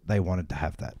to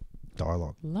have that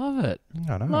dialogue. Love it.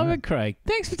 I know. Love it, Craig.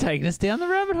 Thanks for taking us down the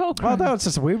rabbit hole, Craig. Oh, that was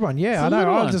just a weird one. Yeah, It's I a know.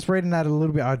 little I was one. just reading that a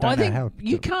little bit. I don't I know think how.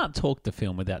 you can't talk the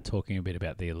film without talking a bit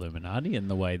about the Illuminati and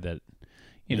the way that,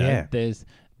 Yeah. there's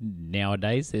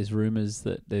nowadays there's rumors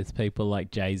that there's people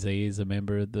like Jay-Z is a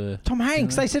member of the... Tom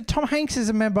Hanks. They said Tom Hanks is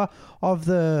a member of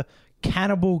the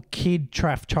cannibal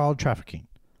child trafficking.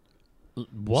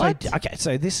 What?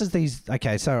 So this is these.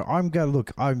 Okay, so I'm going to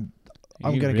look. I'm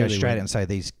going to go straight out and say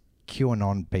these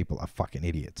QAnon people are fucking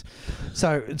idiots.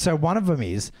 So one of them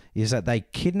is that they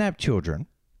kidnap children.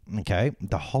 Okay,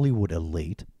 the Hollywood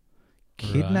elite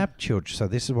kidnap children. So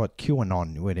this is what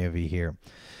QAnon. Whenever you hear,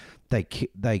 they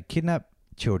kidnap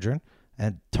children,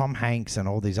 and Tom Hanks and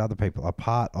all these other people are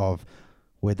part of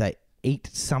where they eat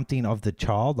something of the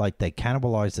child, like they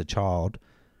cannibalize the child,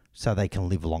 so they can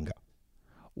live longer.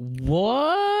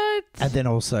 What? And then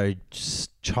also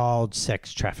child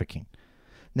sex trafficking.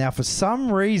 Now, for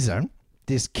some reason,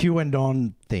 this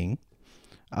QAnon thing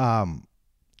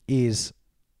is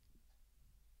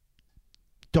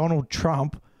Donald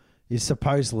Trump is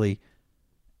supposedly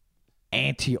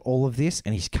anti all of this,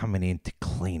 and he's coming in to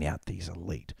clean out these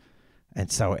elite.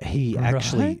 And so he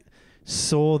actually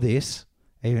saw this,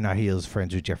 even though he was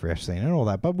friends with Jeffrey Epstein and all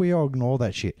that, but we all ignore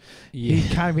that shit. Yeah.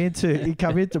 He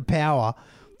came into power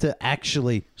to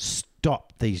actually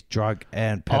stop these drug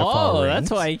and pedophile rings.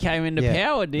 That's why he came into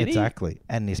power, did exactly.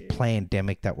 And this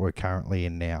pandemic that we're currently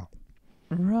in now.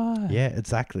 Right. Yeah,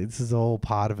 exactly. This is all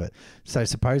part of it. So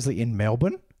supposedly in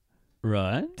Melbourne.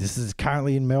 Right. This is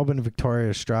currently in Melbourne, Victoria,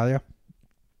 Australia.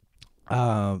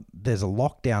 There's a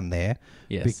lockdown there.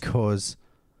 Yes.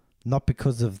 Not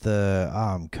because of the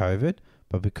COVID,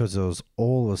 but because it was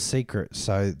all a secret,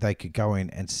 so they could go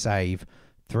in and save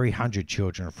 300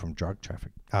 children from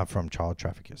from child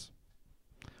traffickers,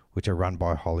 which are run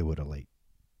by Hollywood elite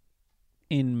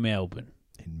In Melbourne.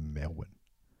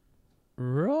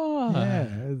 Right.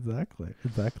 Yeah, exactly.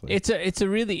 It's a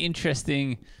really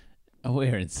interesting...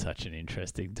 We're in such an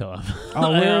interesting time.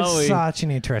 We're in such an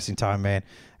interesting time, man.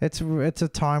 It's a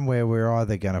time where we're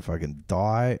either going to fucking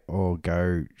die or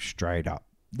go straight up.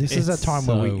 This is a time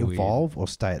where we evolve or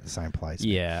stay at the same place.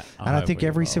 Yeah. And I think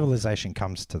every civilization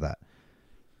comes to that.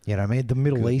 You know what I mean? The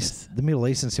Middle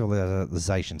Eastern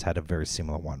civilizations had a very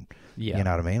similar one. Yeah. You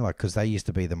know what I mean? Like, because they used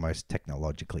to be the most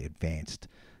technologically advanced.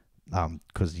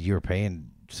 Because European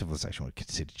civilization was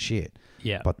considered shit.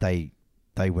 Yeah. But they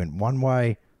went one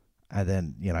way, and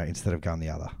then instead of going the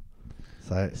other.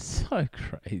 So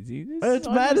crazy. It's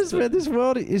madness, man. This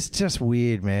world is just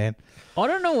weird, man. I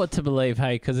don't know what to believe,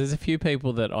 hey, because there's a few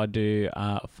people that I do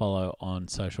follow on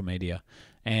social media,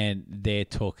 and they're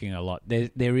talking a lot.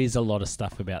 There is a lot of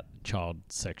stuff about child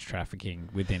sex trafficking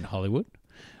within Hollywood.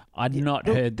 I'd not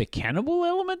heard the cannibal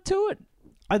element to it.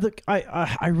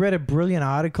 I read a brilliant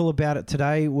article about it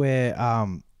today where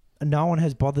no one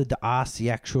has bothered to ask the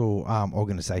actual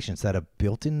organizations that are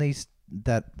built in these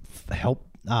that help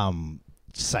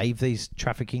save these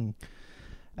trafficking,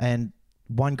 and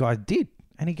one guy did,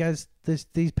 and he goes,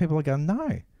 these people are going,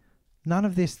 no, none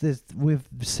of this. We've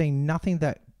seen nothing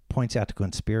that points out to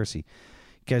conspiracy.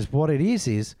 He goes, what it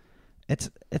is it's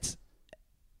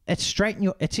straight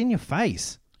it's in your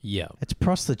face. Yeah, it's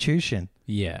prostitution.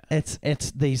 Yeah,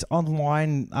 it's these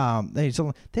online. There's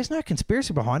no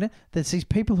conspiracy behind it. There's these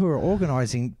people who are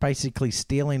organizing, basically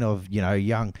stealing of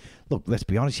young. Look, let's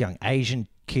be honest, young Asian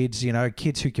kids.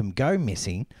 Kids who can go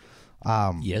missing.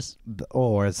 Yes,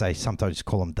 or as they sometimes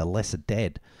call them, the lesser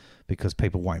dead, because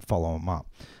people won't follow them up.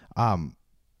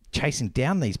 Chasing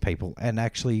down these people and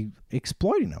actually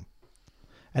exploiting them,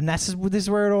 and this is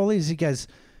where it all is. He goes,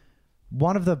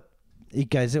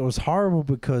 it was horrible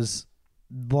because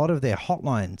a lot of their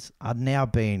hotlines are now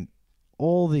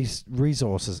all these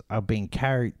resources are being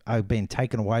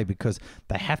taken away because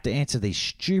they have to answer these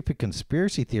stupid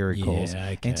conspiracy theory calls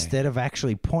instead of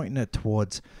actually pointing it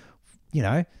towards,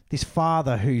 this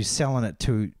father who's selling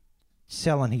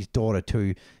his daughter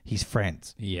to his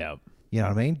friends. Yeah. You know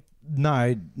what I mean?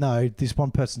 No, this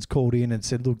one person's called in and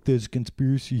said, look, there's a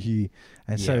conspiracy here.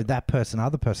 And so that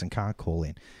other person can't call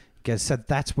in. So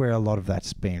that's where a lot of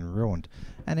that's being ruined.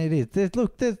 And it is.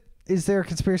 Is there a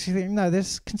conspiracy theory? No,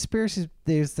 there's conspiracies.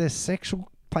 There's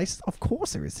sexual places. Of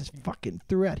course there is. There's fucking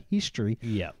throughout history.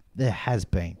 Yeah. There has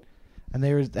been. And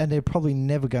they're probably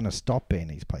never going to stop being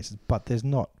these places. But there's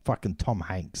not fucking Tom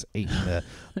Hanks eating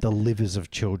the livers of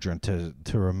children to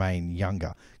remain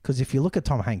younger. Because if you look at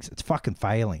Tom Hanks, it's fucking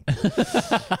failing. You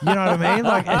know what I mean?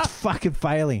 Like, it's fucking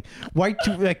failing.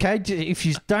 If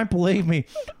you don't believe me,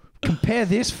 compare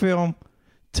this film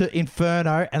to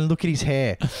Inferno and look at his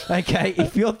hair. Okay,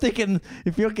 if you're thinking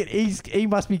he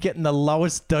must be getting the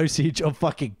lowest dosage of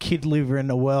fucking kid liver in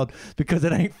the world because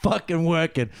it ain't fucking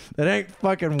working. It ain't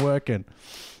fucking working.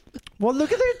 Well,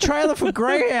 look at the trailer for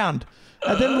Greyhound.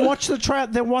 And then watch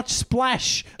then watch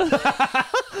Splash.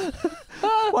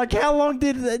 Like, how long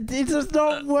did it's just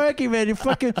not working, man? If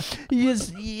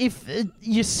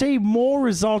you see more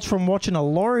results from watching a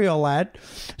L'Oreal ad,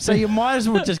 so you might as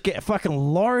well just get fucking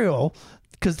L'Oreal,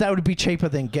 because that would be cheaper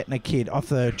than getting a kid off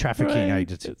the trafficking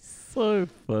agency. It's so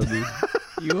funny.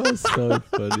 You are so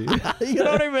funny. You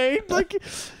know what I mean? Like,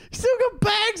 he's still got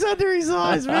bags under his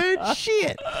eyes, man.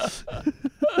 Shit.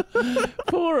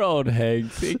 Poor old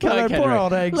Hanks. He I can't know, catch poor it.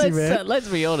 old Hanksy, man. Let's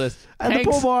be honest. And Hanks,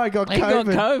 the poor boy got he got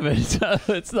COVID. COVID.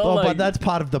 So it's not Oh, like... but that's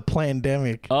part of the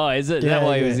pandemic. Oh, is it? That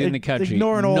way he was in the country.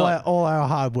 Ignoring all our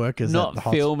hard workers. Not at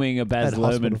the filming a Baz at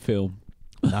Luhrmann hospital. film.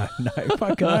 No,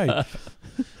 fucking no.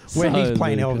 Where So he's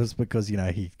playing ludicrous. Elvis because,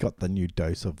 he got the new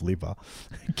dose of liver.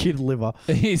 Kid liver.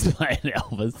 He's playing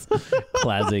Elvis.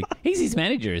 Classic. He's his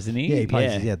manager, isn't he? Yeah, he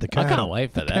plays the I Colonel. can't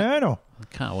wait for that. Colonel.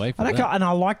 Can't wait for And that.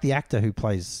 I like the actor who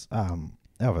plays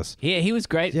Elvis. Yeah, he was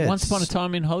great. Yeah, Once it's- Upon a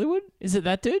Time in Hollywood? Is it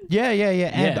that dude? Yeah.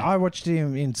 And Yeah. I watched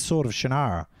him in Sword of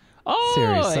Shannara Oh,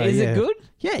 series. So, is yeah. it good?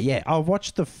 Yeah. I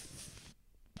watched the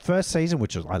first season,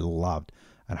 which I loved,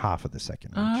 and half of the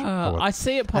second. I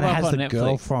see it pop and it up has on the Netflix.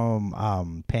 girl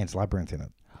from Pan's Labyrinth in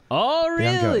it. Oh, The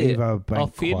young girl, really? Eva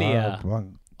Ophelia.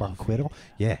 Banquero.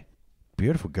 Yeah,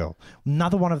 beautiful girl.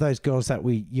 Another one of those girls that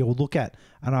you'll look at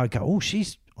and I go,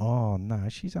 oh no,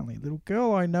 she's only a little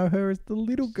girl. I know her as the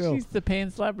little girl. She's the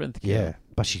Pan's Labyrinth girl. Yeah,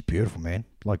 but she's beautiful, man.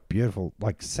 Like beautiful,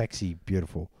 like sexy,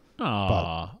 beautiful.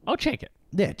 Oh, I'll check it.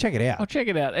 Yeah, check it I'll out. check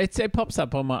it out. It pops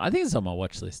up on I think it's on my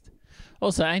watch list.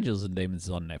 Also, Angels and Demons is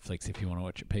on Netflix if you want to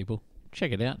watch it, people.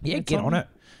 Check it out. Yeah, It's get on it.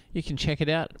 You can check it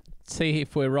out, see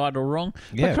if we're right or wrong.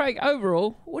 Yeah. But Craig,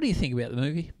 overall, what do you think about the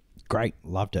movie? Great,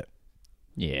 loved it.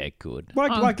 Yeah, good.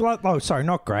 Oh, sorry,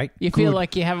 not great. You feel Good.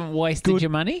 like you haven't wasted Good.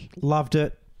 your money? Loved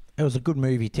it. It was a good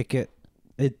movie ticket.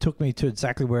 It took me to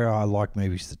exactly where I like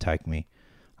movies to take me.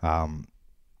 And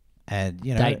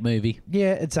Date movie.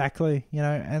 Yeah, exactly.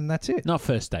 And that's it. Not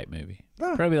first date movie.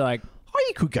 No. Probably like, Oh,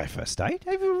 you could go first date.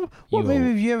 What You movie will.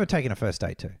 have you ever taken a first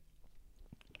date to?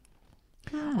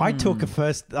 I took a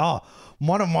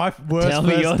one of my worst tell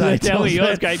me first yours, dates. tell me was yours,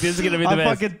 when Craig. This is going to be the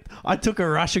best. I took a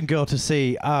Russian girl to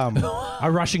see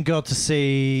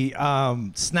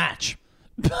Snatch.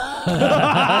 Who'd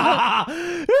have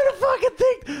fucking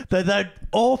think that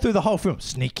all through the whole film,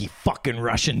 sneaky fucking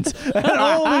Russians and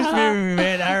all this movie,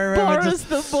 man. I remember Boris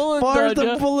the Bullet Boris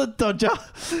Dodger. the Bullet Dodger.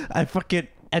 I fucking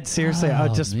and seriously, I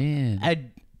Oh, just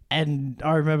man. and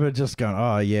I remember just going,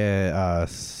 oh yeah,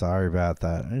 sorry about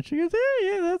that. And she goes,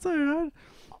 yeah, that's all right.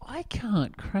 I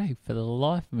can't, Craig, for the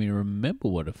life of me, remember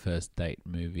what a first date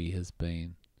movie has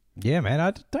been. Yeah, man,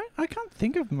 I can't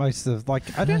think of most of I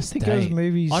don't First think date. those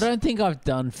movies. I don't think I've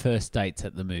done first dates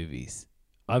at the movies.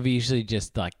 I've usually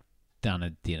just done a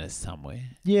dinner somewhere.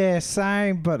 Yeah,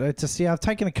 same, but it's just I've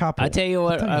taken a couple. I tell you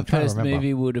what, I'm our trying to first remember.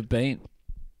 movie would have been,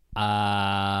 oh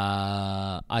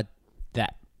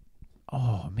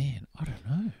man, I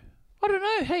don't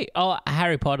know. Hey,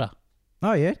 Harry Potter.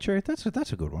 Oh yeah, true. That's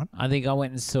a good one. I think I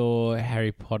went and saw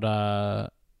Harry Potter.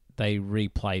 They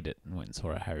replayed it and went and saw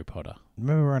a Harry Potter.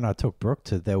 Remember when I took Brooke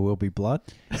to There Will Be Blood?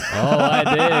 Oh,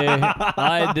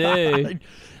 I do.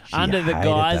 She Under the hated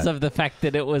guise that. of the fact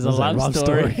that it was It a was love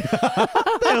story.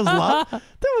 There was love.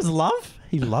 There was love.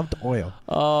 He loved oil.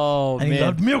 Oh, And man. he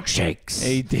loved milkshakes.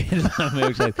 He did love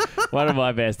milkshakes. One of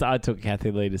my best. I took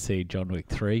Kathy Lee to see John Wick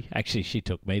 3. Actually, she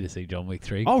took me to see John Wick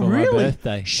 3 Oh, for really? my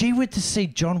birthday. She went to see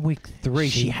John Wick 3.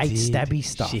 She hates did. stabby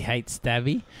stuff. She hates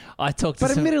stabby. I talked to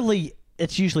But some... admittedly,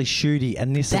 it's usually shooty,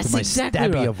 and this is That's the most exactly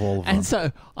stabby right. of all of them. And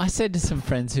so I said to some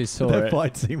friends who saw that it.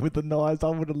 fight scene with the knives, I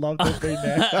would have loved to have been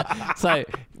there. So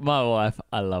my wife,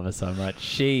 I love her so much.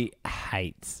 She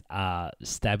hates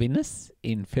stabbiness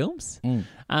in films.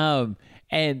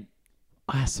 And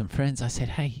I asked some friends, I said,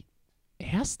 hey,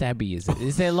 how stabby is it?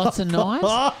 Is there lots of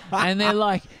knives? And they're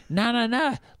like,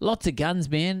 no. Lots of guns,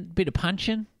 man. Bit of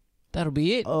punching. That'll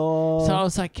be it. Oh. So I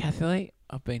was like, Kathy Lee,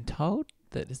 I've been told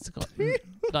that it's got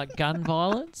like gun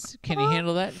violence. Can you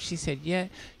handle that? She said, yeah.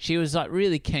 She was like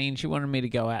really keen. She wanted me to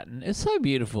go out, and it was so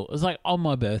beautiful. It was like on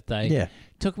my birthday. Yeah.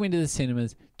 Took me to the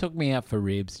cinemas, took me out for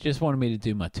ribs, just wanted me to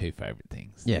do my two favourite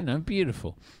things. Yeah. You know,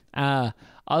 beautiful.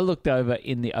 I looked over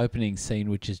in the opening scene,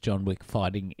 which is John Wick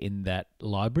fighting in that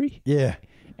library, Yeah.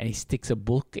 and he sticks a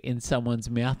book in someone's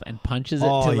mouth and punches it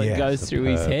Oh, till yeah. it goes through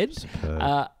his Superb, head.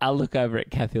 superb. I look over at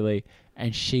Kathy Lee,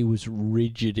 and she was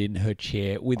rigid in her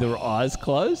chair with her eyes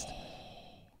closed.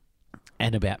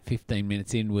 And about 15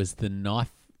 minutes in was the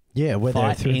knife Yeah, where they're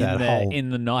fight through in that whole... in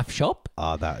the knife shop.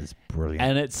 Oh, that is brilliant.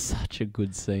 And it's such a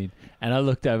good scene. And I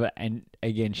looked over, and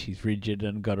again, she's rigid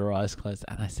and got her eyes closed.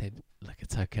 And I said, look,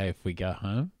 it's okay if we go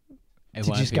home. It Did you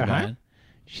won't just be go bad." home?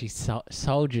 she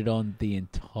soldiered on the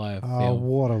entire Oh, film.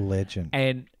 what a legend.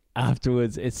 And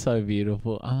afterwards, it's so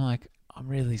beautiful. I'm like, I'm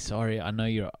really sorry. I know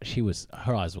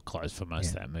her eyes were closed for most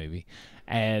of that movie.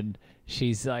 And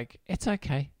she's like, it's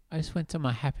okay. I just went to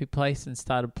my happy place and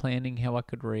started planning how I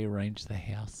could rearrange the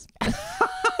house.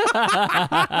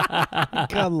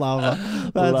 I love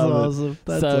her. That's Love it. awesome.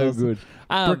 That's so awesome. good.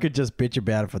 Brooke could just bitch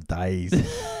about it for days.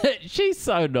 She's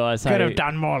so nice. Could hey? have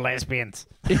done more lesbians.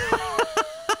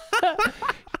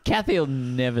 Kathy will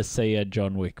never see a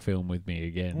John Wick film with me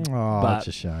again. Oh, But- that's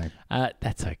a shame.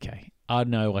 That's okay. I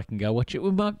know I can go watch it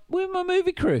with my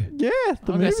movie crew. Yeah,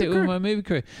 the I'll go see it with my movie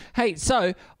crew. Hey,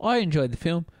 so I enjoyed the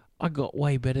film. I got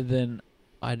way better than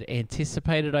I'd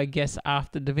anticipated, I guess,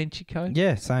 after Da Vinci Code.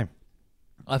 Yeah, same.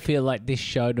 I feel like this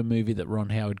showed a movie that Ron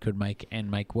Howard could make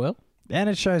and make well. And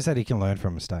it shows that he can learn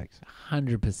from mistakes.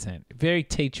 100%. Very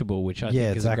teachable, which I Yeah,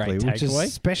 think is exactly. a great Which is takeaway.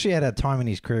 especially at a time in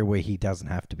his career where he doesn't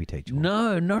have to be teachable.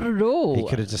 No, not at all. He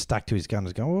could have just stuck to his guns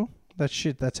and gone, well, that's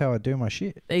shit. That's how I do my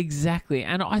shit. Exactly.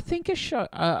 And I think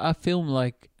a film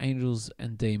like Angels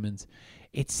and Demons,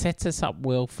 it sets us up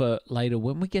well for later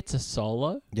when we get to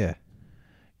Solo. Yeah.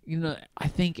 You know, I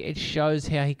think it shows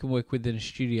how he can work within a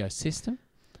studio system.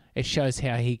 It shows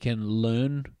how he can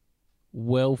learn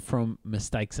well from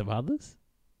mistakes of others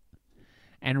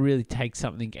and really take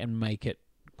something and make it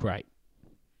great.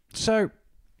 So,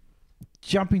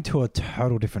 jumping to a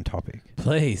total different topic.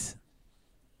 Please.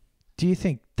 Do you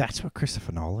think that's what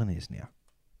Christopher Nolan is now?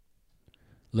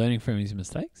 Learning from his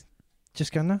mistakes?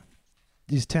 Just going, no?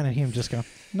 Is Tenet him just going,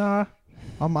 nah,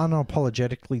 I'm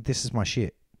unapologetically, this is my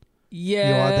shit.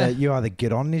 Yeah. You either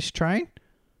get on this train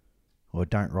or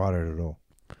don't ride it at all.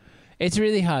 It's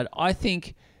really hard. I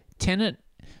think Tenet.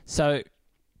 So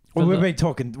Well, we've been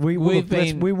talking.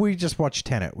 We just watched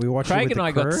Tenet. We watched it Craig with and the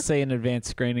I crew. got to see an advanced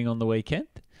screening on the weekend.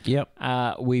 Yep.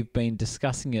 We've been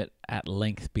discussing it at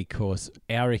length because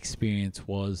our experience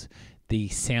was the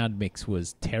sound mix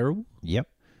was terrible. Yep.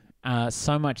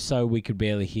 So much so we could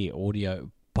barely hear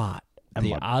audio. But And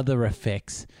the like- other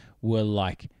effects were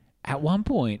like, at one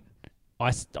point,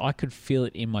 I could feel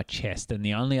it in my chest, and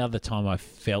the only other time I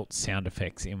felt sound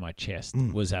effects in my chest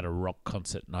was at a rock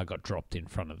concert, and I got dropped in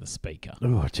front of the speaker.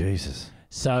 Oh, Jesus.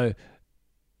 So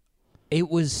it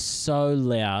was so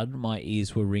loud, my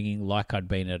ears were ringing like I'd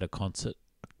been at a concert.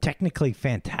 Technically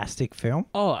fantastic film.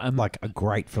 Oh, Like a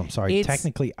great film. Sorry. It's-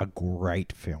 Technically a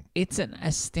great film. it's an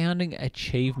astounding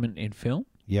achievement in film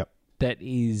Yep. that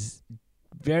is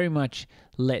very much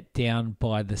let down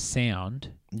by the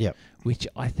sound, Yep. which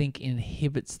I think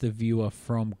inhibits the viewer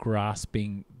from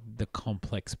grasping the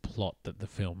complex plot that the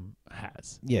film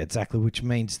has. Yeah, exactly. Which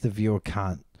means the viewer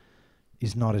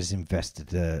is not as invested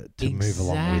to move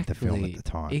along with the film at the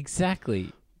time.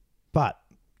 Exactly. But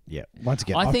yeah, once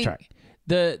again, I off think track.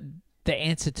 the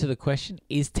answer to the question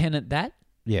is Tenet that.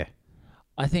 Yeah.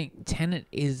 I think Tenet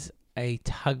is a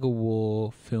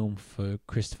tug-of-war film for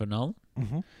Christopher Nolan.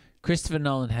 Mm-hmm. Christopher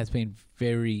Nolan has been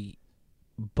very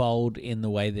bold in the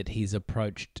way that he's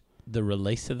approached the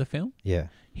release of the film. Yeah.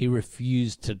 He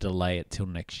refused to delay it till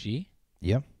next year.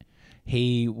 Yep.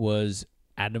 He was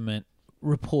adamant,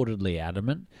 reportedly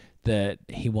adamant, that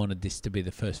he wanted this to be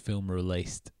the first film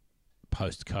released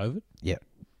post-COVID. Yep.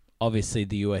 Obviously,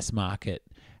 the US market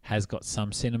has got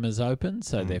some cinemas open,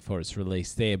 so therefore it's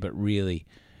released there, but really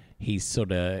he's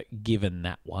sort of given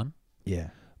that one. Yeah.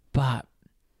 But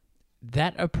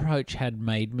that approach had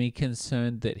made me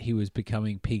concerned that he was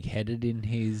becoming pig-headed in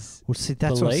his Well, see,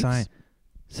 that's what I'm beliefs. saying.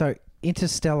 So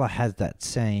Interstellar has that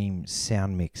same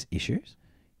sound mix issues.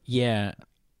 Yeah.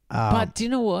 But do you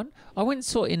know what? I went and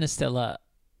saw Interstellar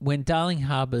when Darling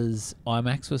Harbour's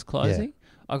IMAX was closing.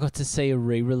 I got to see a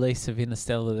re-release of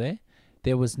Interstellar there.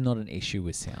 There was not an issue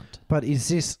with sound. But is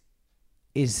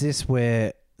this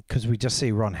where, because we just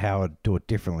see Ron Howard do it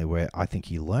differently, where I think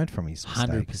he learned from his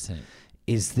mistakes. 100%.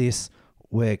 Is this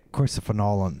where Christopher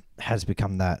Nolan has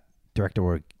become that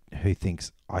director who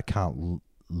thinks I can't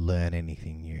learn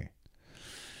anything new?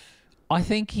 I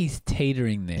think he's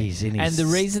teetering there. He's in and his- the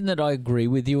reason that I agree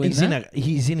with you in He's that...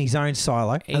 he's in his own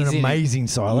silo, He's an in- amazing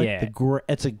silo. Yeah.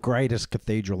 It's the greatest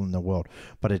cathedral in the world,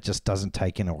 but it just doesn't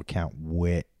take into account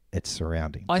where it's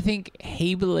surrounding. I think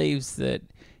he believes that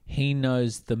he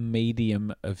knows the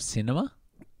medium of cinema.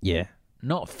 Yeah.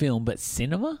 Not film, but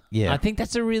cinema. Yeah. I think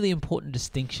that's a really important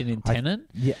distinction in Tenet.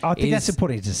 Yeah, I think that's is- an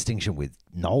important distinction with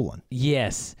Nolan.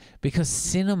 Yes, because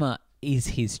cinema is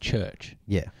his church.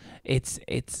 Yeah. It's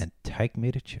And take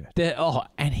me to church.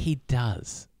 and he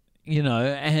does,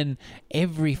 and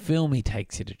every film he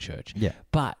takes you to church. Yeah.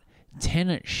 But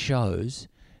Tenet shows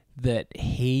that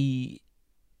he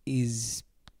is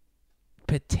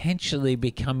potentially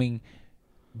becoming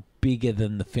bigger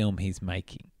than the film he's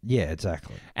making. Yeah,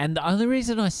 exactly. And the only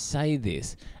reason I say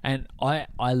this, and I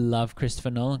love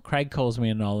Christopher Nolan. Craig calls me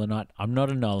a Nolanite. I'm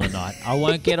not a Nolanite. I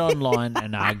won't get online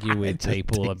and argue with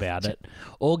people about it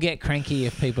or get cranky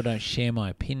if people don't share my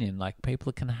opinion. Like,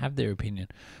 people can have their opinion.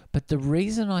 But the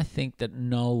reason I think that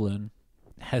Nolan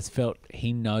has felt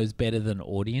he knows better than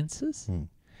audiences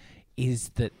is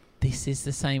that this is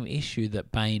the same issue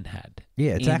that Bane had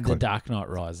in The Dark Knight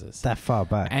Rises. That far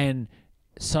back. And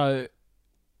so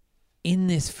in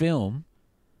this film,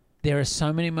 there are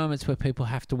so many moments where people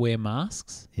have to wear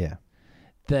masks Yeah.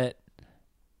 that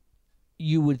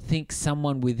you would think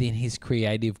someone within his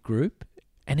creative group,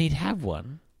 and he'd have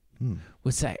one,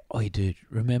 would say, "Oh, dude,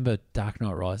 remember Dark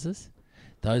Knight Rises?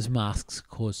 Those masks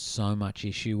caused so much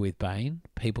issue with Bane.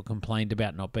 People complained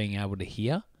about not being able to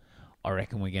hear. I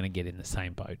reckon we're going to get in the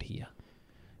same boat here."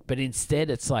 But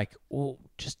instead, it's like, well,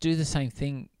 just do the same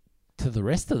thing to the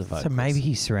rest of the vocals. So maybe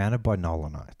he's surrounded by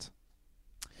Nolanites.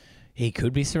 He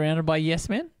could be surrounded by yes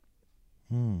men,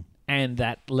 and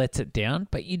that lets it down.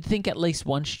 But you'd think at least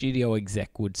one studio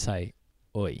exec would say,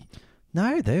 "Oi."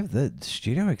 No, the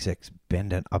studio execs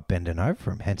are bending over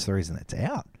for him, hence the reason it's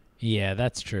out. Yeah,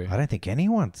 that's true. I don't think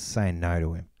anyone's saying no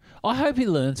to him. I hope he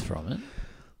learns from it.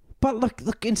 But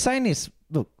look, in saying this,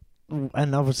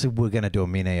 and obviously we're going to do a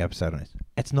mini episode on this.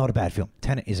 It's not a bad film.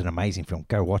 Tenet is an amazing film.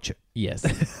 Go watch it. Yes.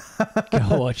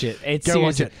 Go watch it.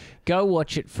 Go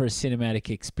watch it for a cinematic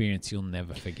experience you'll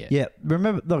never forget. Yeah.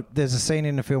 Remember, look, there's a scene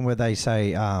in the film where they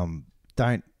say,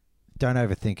 don't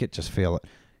overthink it, just feel it.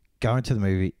 Go into the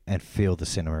movie and feel the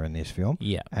cinema in this film.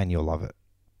 Yeah. And you'll love it.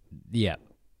 Yeah.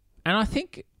 And I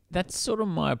think that's sort of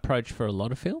my approach for a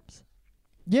lot of films.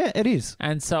 Yeah, it is.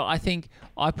 And so I think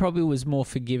I probably was more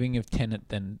forgiving of Tenet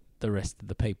than the rest of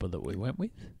the people that we went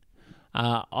with.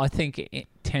 I think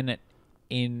Tenet,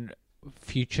 in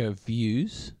future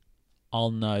views,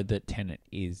 I'll know that Tenet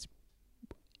is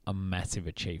a massive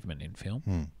achievement in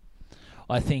film.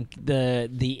 I think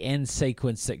the end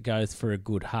sequence that goes for a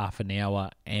good half an hour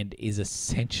and is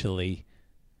essentially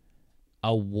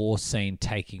a war scene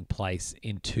taking place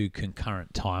in two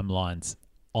concurrent timelines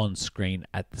on screen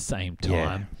at the same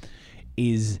time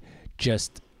is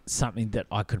just something that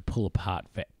I could pull apart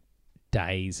for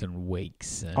days and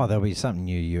weeks. And, there'll be something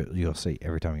new you'll see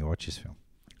every time you watch this film.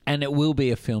 and it will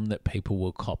be a film that people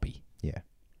will copy. Yeah.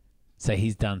 So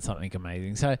he's done something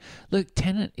amazing. So, look,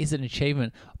 Tenet is an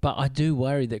achievement, but I do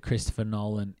worry that Christopher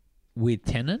Nolan, with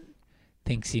Tenet,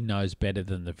 thinks he knows better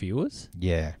than the viewers.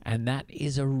 Yeah. And that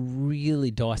is a really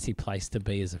dicey place to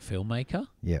be as a filmmaker.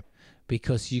 Yep.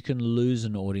 Because you can lose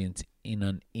an audience in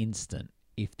an instant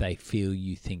if they feel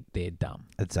you think they're dumb.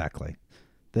 Exactly.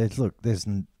 It's a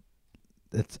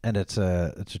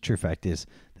true fact is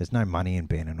there's no money in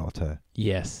being an auteur.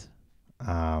 Yes.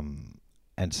 And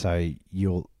so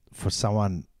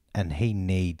and he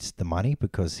needs the money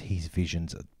because his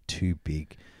visions are too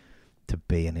big to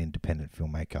be an independent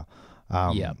filmmaker.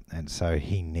 And so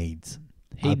he needs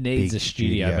a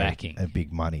studio backing, a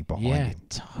big money behind him. Yeah,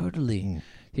 totally.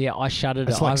 Yeah, I shuddered.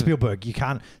 It's like Spielberg.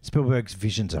 Spielberg's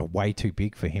visions are way too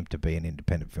big for him to be an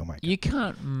independent filmmaker. You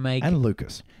can't make and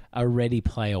Lucas a Ready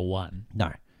Player One.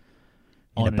 No.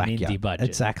 On an indie budget.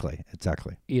 Exactly.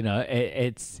 You know,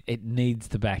 it needs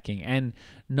the backing. And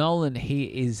Nolan,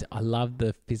 I love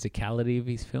the physicality of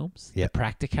his films, the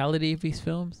practicality of his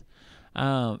films.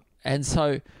 And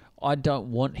so I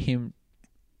don't want him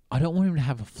to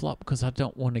have a flop because I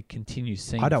don't want to continue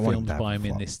seeing films by him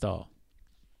in this style.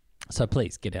 So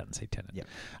please get out and see Tenet.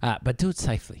 Yep. But do it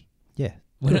safely. Yeah.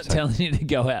 We're not telling you to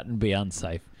go out and be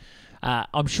unsafe.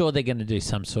 I'm sure they're going to do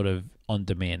some sort of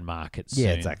on-demand market soon.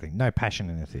 Yeah, exactly. No passion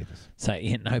in the theatres. So,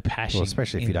 no passion. Well,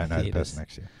 especially if you don't know the person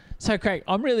next to you. So, Craig,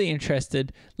 I'm really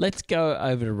interested. Let's go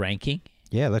over to ranking.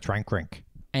 Yeah, let's rank.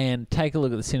 And take a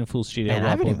look at the Cinefull Studio. Man, I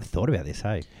haven't even thought about this,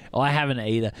 hey? I haven't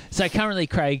either. So, currently,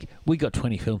 Craig, we got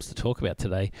 20 films to talk about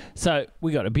today. So,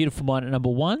 we got A Beautiful Mind at number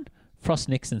 1. Frost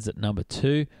Nixon's at number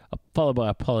 2, followed by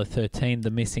Apollo 13, The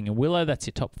Missing, and Willow. That's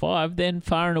your top 5. Then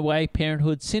Far and Away,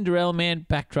 Parenthood, Cinderella Man,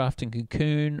 Backdraft, and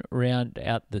Cocoon round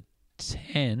out the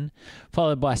 10,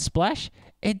 followed by Splash,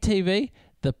 EdTV,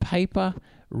 The Paper,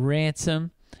 Ransom,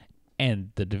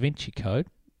 and The Da Vinci Code.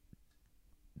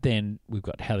 Then we've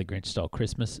got How the Grinch Stole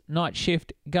Christmas, Night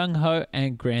Shift, Gung Ho,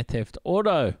 and Grand Theft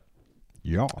Auto.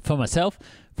 Yeah. For myself,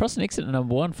 Frost Nixon at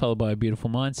number 1, followed by A Beautiful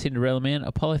Mind, Cinderella Man,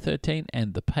 Apollo 13,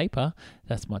 and The Paper.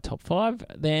 That's my top 5.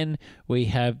 Then we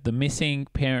have The Missing,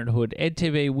 Parenthood,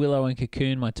 EdTV, Willow, and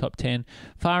Cocoon, my top 10.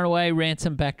 Far and Away,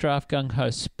 Ransom, Backdraft, Gung Ho,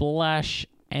 Splash,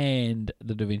 and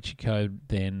The Da Vinci Code.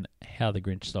 Then How the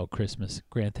Grinch Stole Christmas,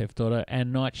 Grand Theft Auto,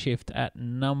 and Night Shift at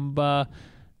number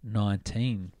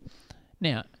 19.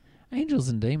 Now, Angels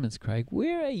and Demons, Craig.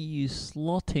 Where are you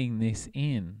slotting this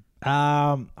in?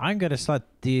 I'm going to slot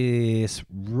this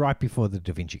right before the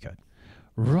Da Vinci Code.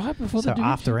 Right before the So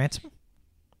after Ransom?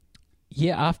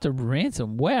 Yeah, after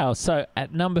Ransom. Wow. So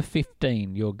at number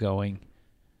 15, you're going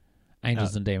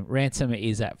Angels and Demons. Ransom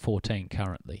is at 14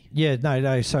 currently. Yeah,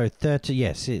 no. So 13,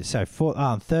 yes. So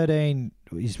 13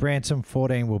 is Ransom,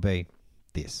 14 will be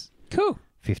this. Cool.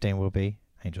 15 will be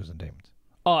Angels and Demons.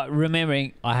 Oh,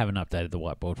 remembering, I haven't updated the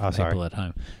whiteboard for people at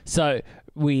home. So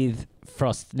with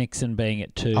Frost Nixon being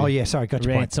at 2. Oh, yeah, sorry, got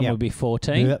your Ransom point. will be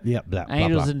 14. Yep, blah,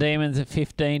 Angels blah. and Demons at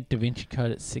 15. Da Vinci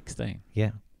Code at 16.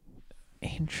 Yeah.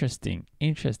 Interesting.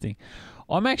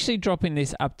 I'm actually dropping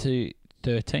this up to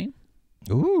 13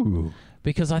 Ooh.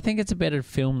 because I think it's a better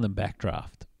film than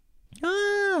Backdraft.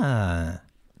 Ah.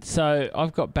 So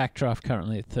I've got Backdraft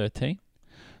currently at 13.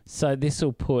 So this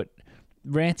will put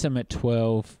Ransom at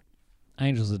 12,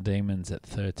 Angels and Demons at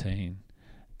 13,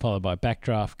 followed by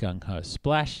Backdraft, Gung Ho,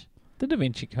 Splash, The Da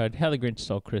Vinci Code, How the Grinch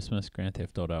Stole Christmas, Grand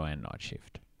Theft Auto, and Night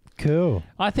Shift. Cool.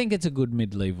 I think it's a good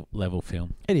mid-level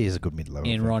film It is a good mid-level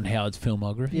in film. Ron Howard's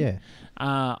filmography. Yeah.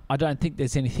 I don't think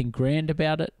there's anything grand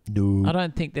about it. No. I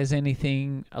don't think there's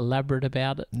anything elaborate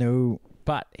about it. No.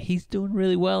 But he's doing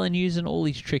really well and using all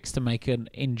these tricks to make an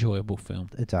enjoyable film.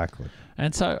 Exactly.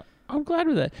 And so I'm glad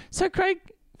with it. So, Craig,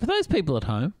 for those people at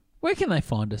home, where can they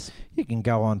find us? You can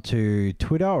go on to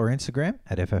Twitter or Instagram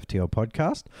at FFTL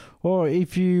Podcast. Or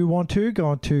if you want to, go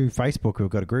on to Facebook. We've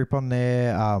got a group on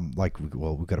there.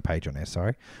 We've got a page on there,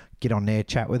 sorry. Get on there,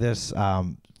 chat with us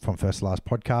from First to Last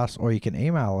Podcast. Or you can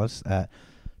email us at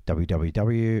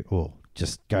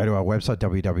just go to our website,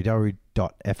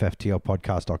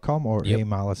 www.fftlpodcast.com, or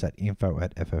email us at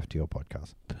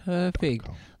info@fftlpodcast. Perfect.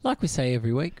 Like we say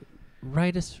every week,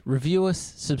 rate us, review us,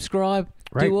 subscribe,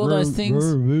 do all those things.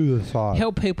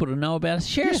 Help people to know about us.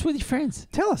 Share us with your friends.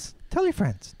 Tell your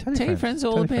friends. Tell your friends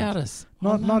all about us.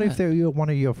 Not if they're one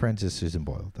of your friends is Susan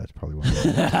Boyle. That's probably one.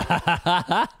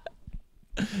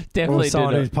 Definitely. Or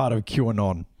someone who's part of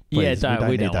QAnon. Please. Yeah,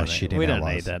 we don't need that want shit it. in We our don't need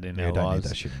lives. that in We our don't need lives.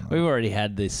 that shit in our We've lives. already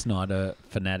had the Snyder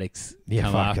fanatics come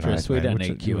fucking after us. oath, We man. don't Which-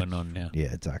 need QAnon now.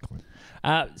 Yeah, exactly.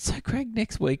 So, Craig,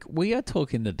 next week we are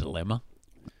talking The Dilemma.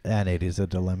 And it is a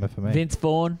dilemma for me. Vince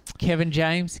Vaughn, Kevin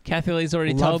James. Kathy Lee's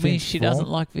already Love told me Vince she Vaughn. doesn't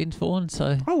like Vince Vaughn,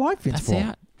 so I like Vince that's Vaughn.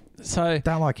 out. So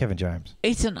Don't like Kevin James.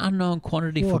 it's an unknown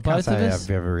quantity Well, for I can't both of say us.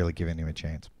 I've ever really given him a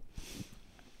chance.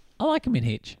 I like him in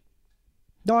Hitch.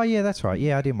 Oh, yeah, that's right.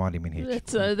 Yeah, I didn't mind him in Hitch.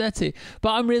 That's it.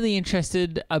 But I'm really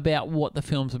interested about what the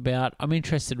film's about. I'm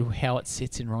interested in how it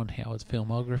sits in Ron Howard's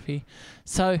filmography.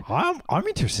 So I'm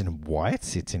interested in why it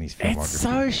sits in his filmography. it's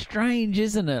so strange,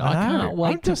 isn't it? I know. can't wait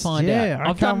I'm to just- find yeah, out. I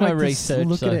I've done can't my wait to research.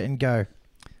 Look so at it and go,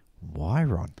 why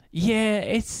Ron? yeah,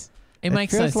 it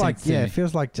makes no feels like sense. to me. it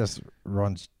feels like just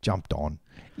Ron's jumped on.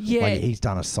 Yeah, Like he's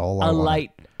done a solo. a on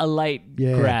it. late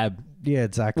Yeah. grab. Yeah,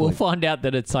 exactly. We'll find out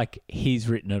that it's like he's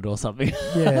written it or something.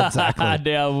 Yeah,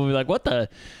 exactly. Now we'll be like, what the?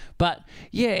 But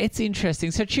yeah, it's interesting.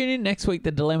 So tune in next week,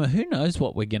 The Dilemma. Who knows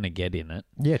what we're going to get in it?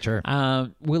 Yeah, true.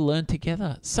 We'll learn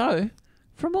together. So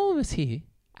from all of us here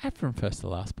at From First to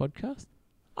Last Podcast,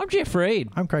 I'm Jeff Reed.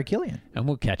 I'm Craig Killian. And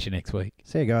we'll catch you next week.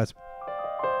 See you guys.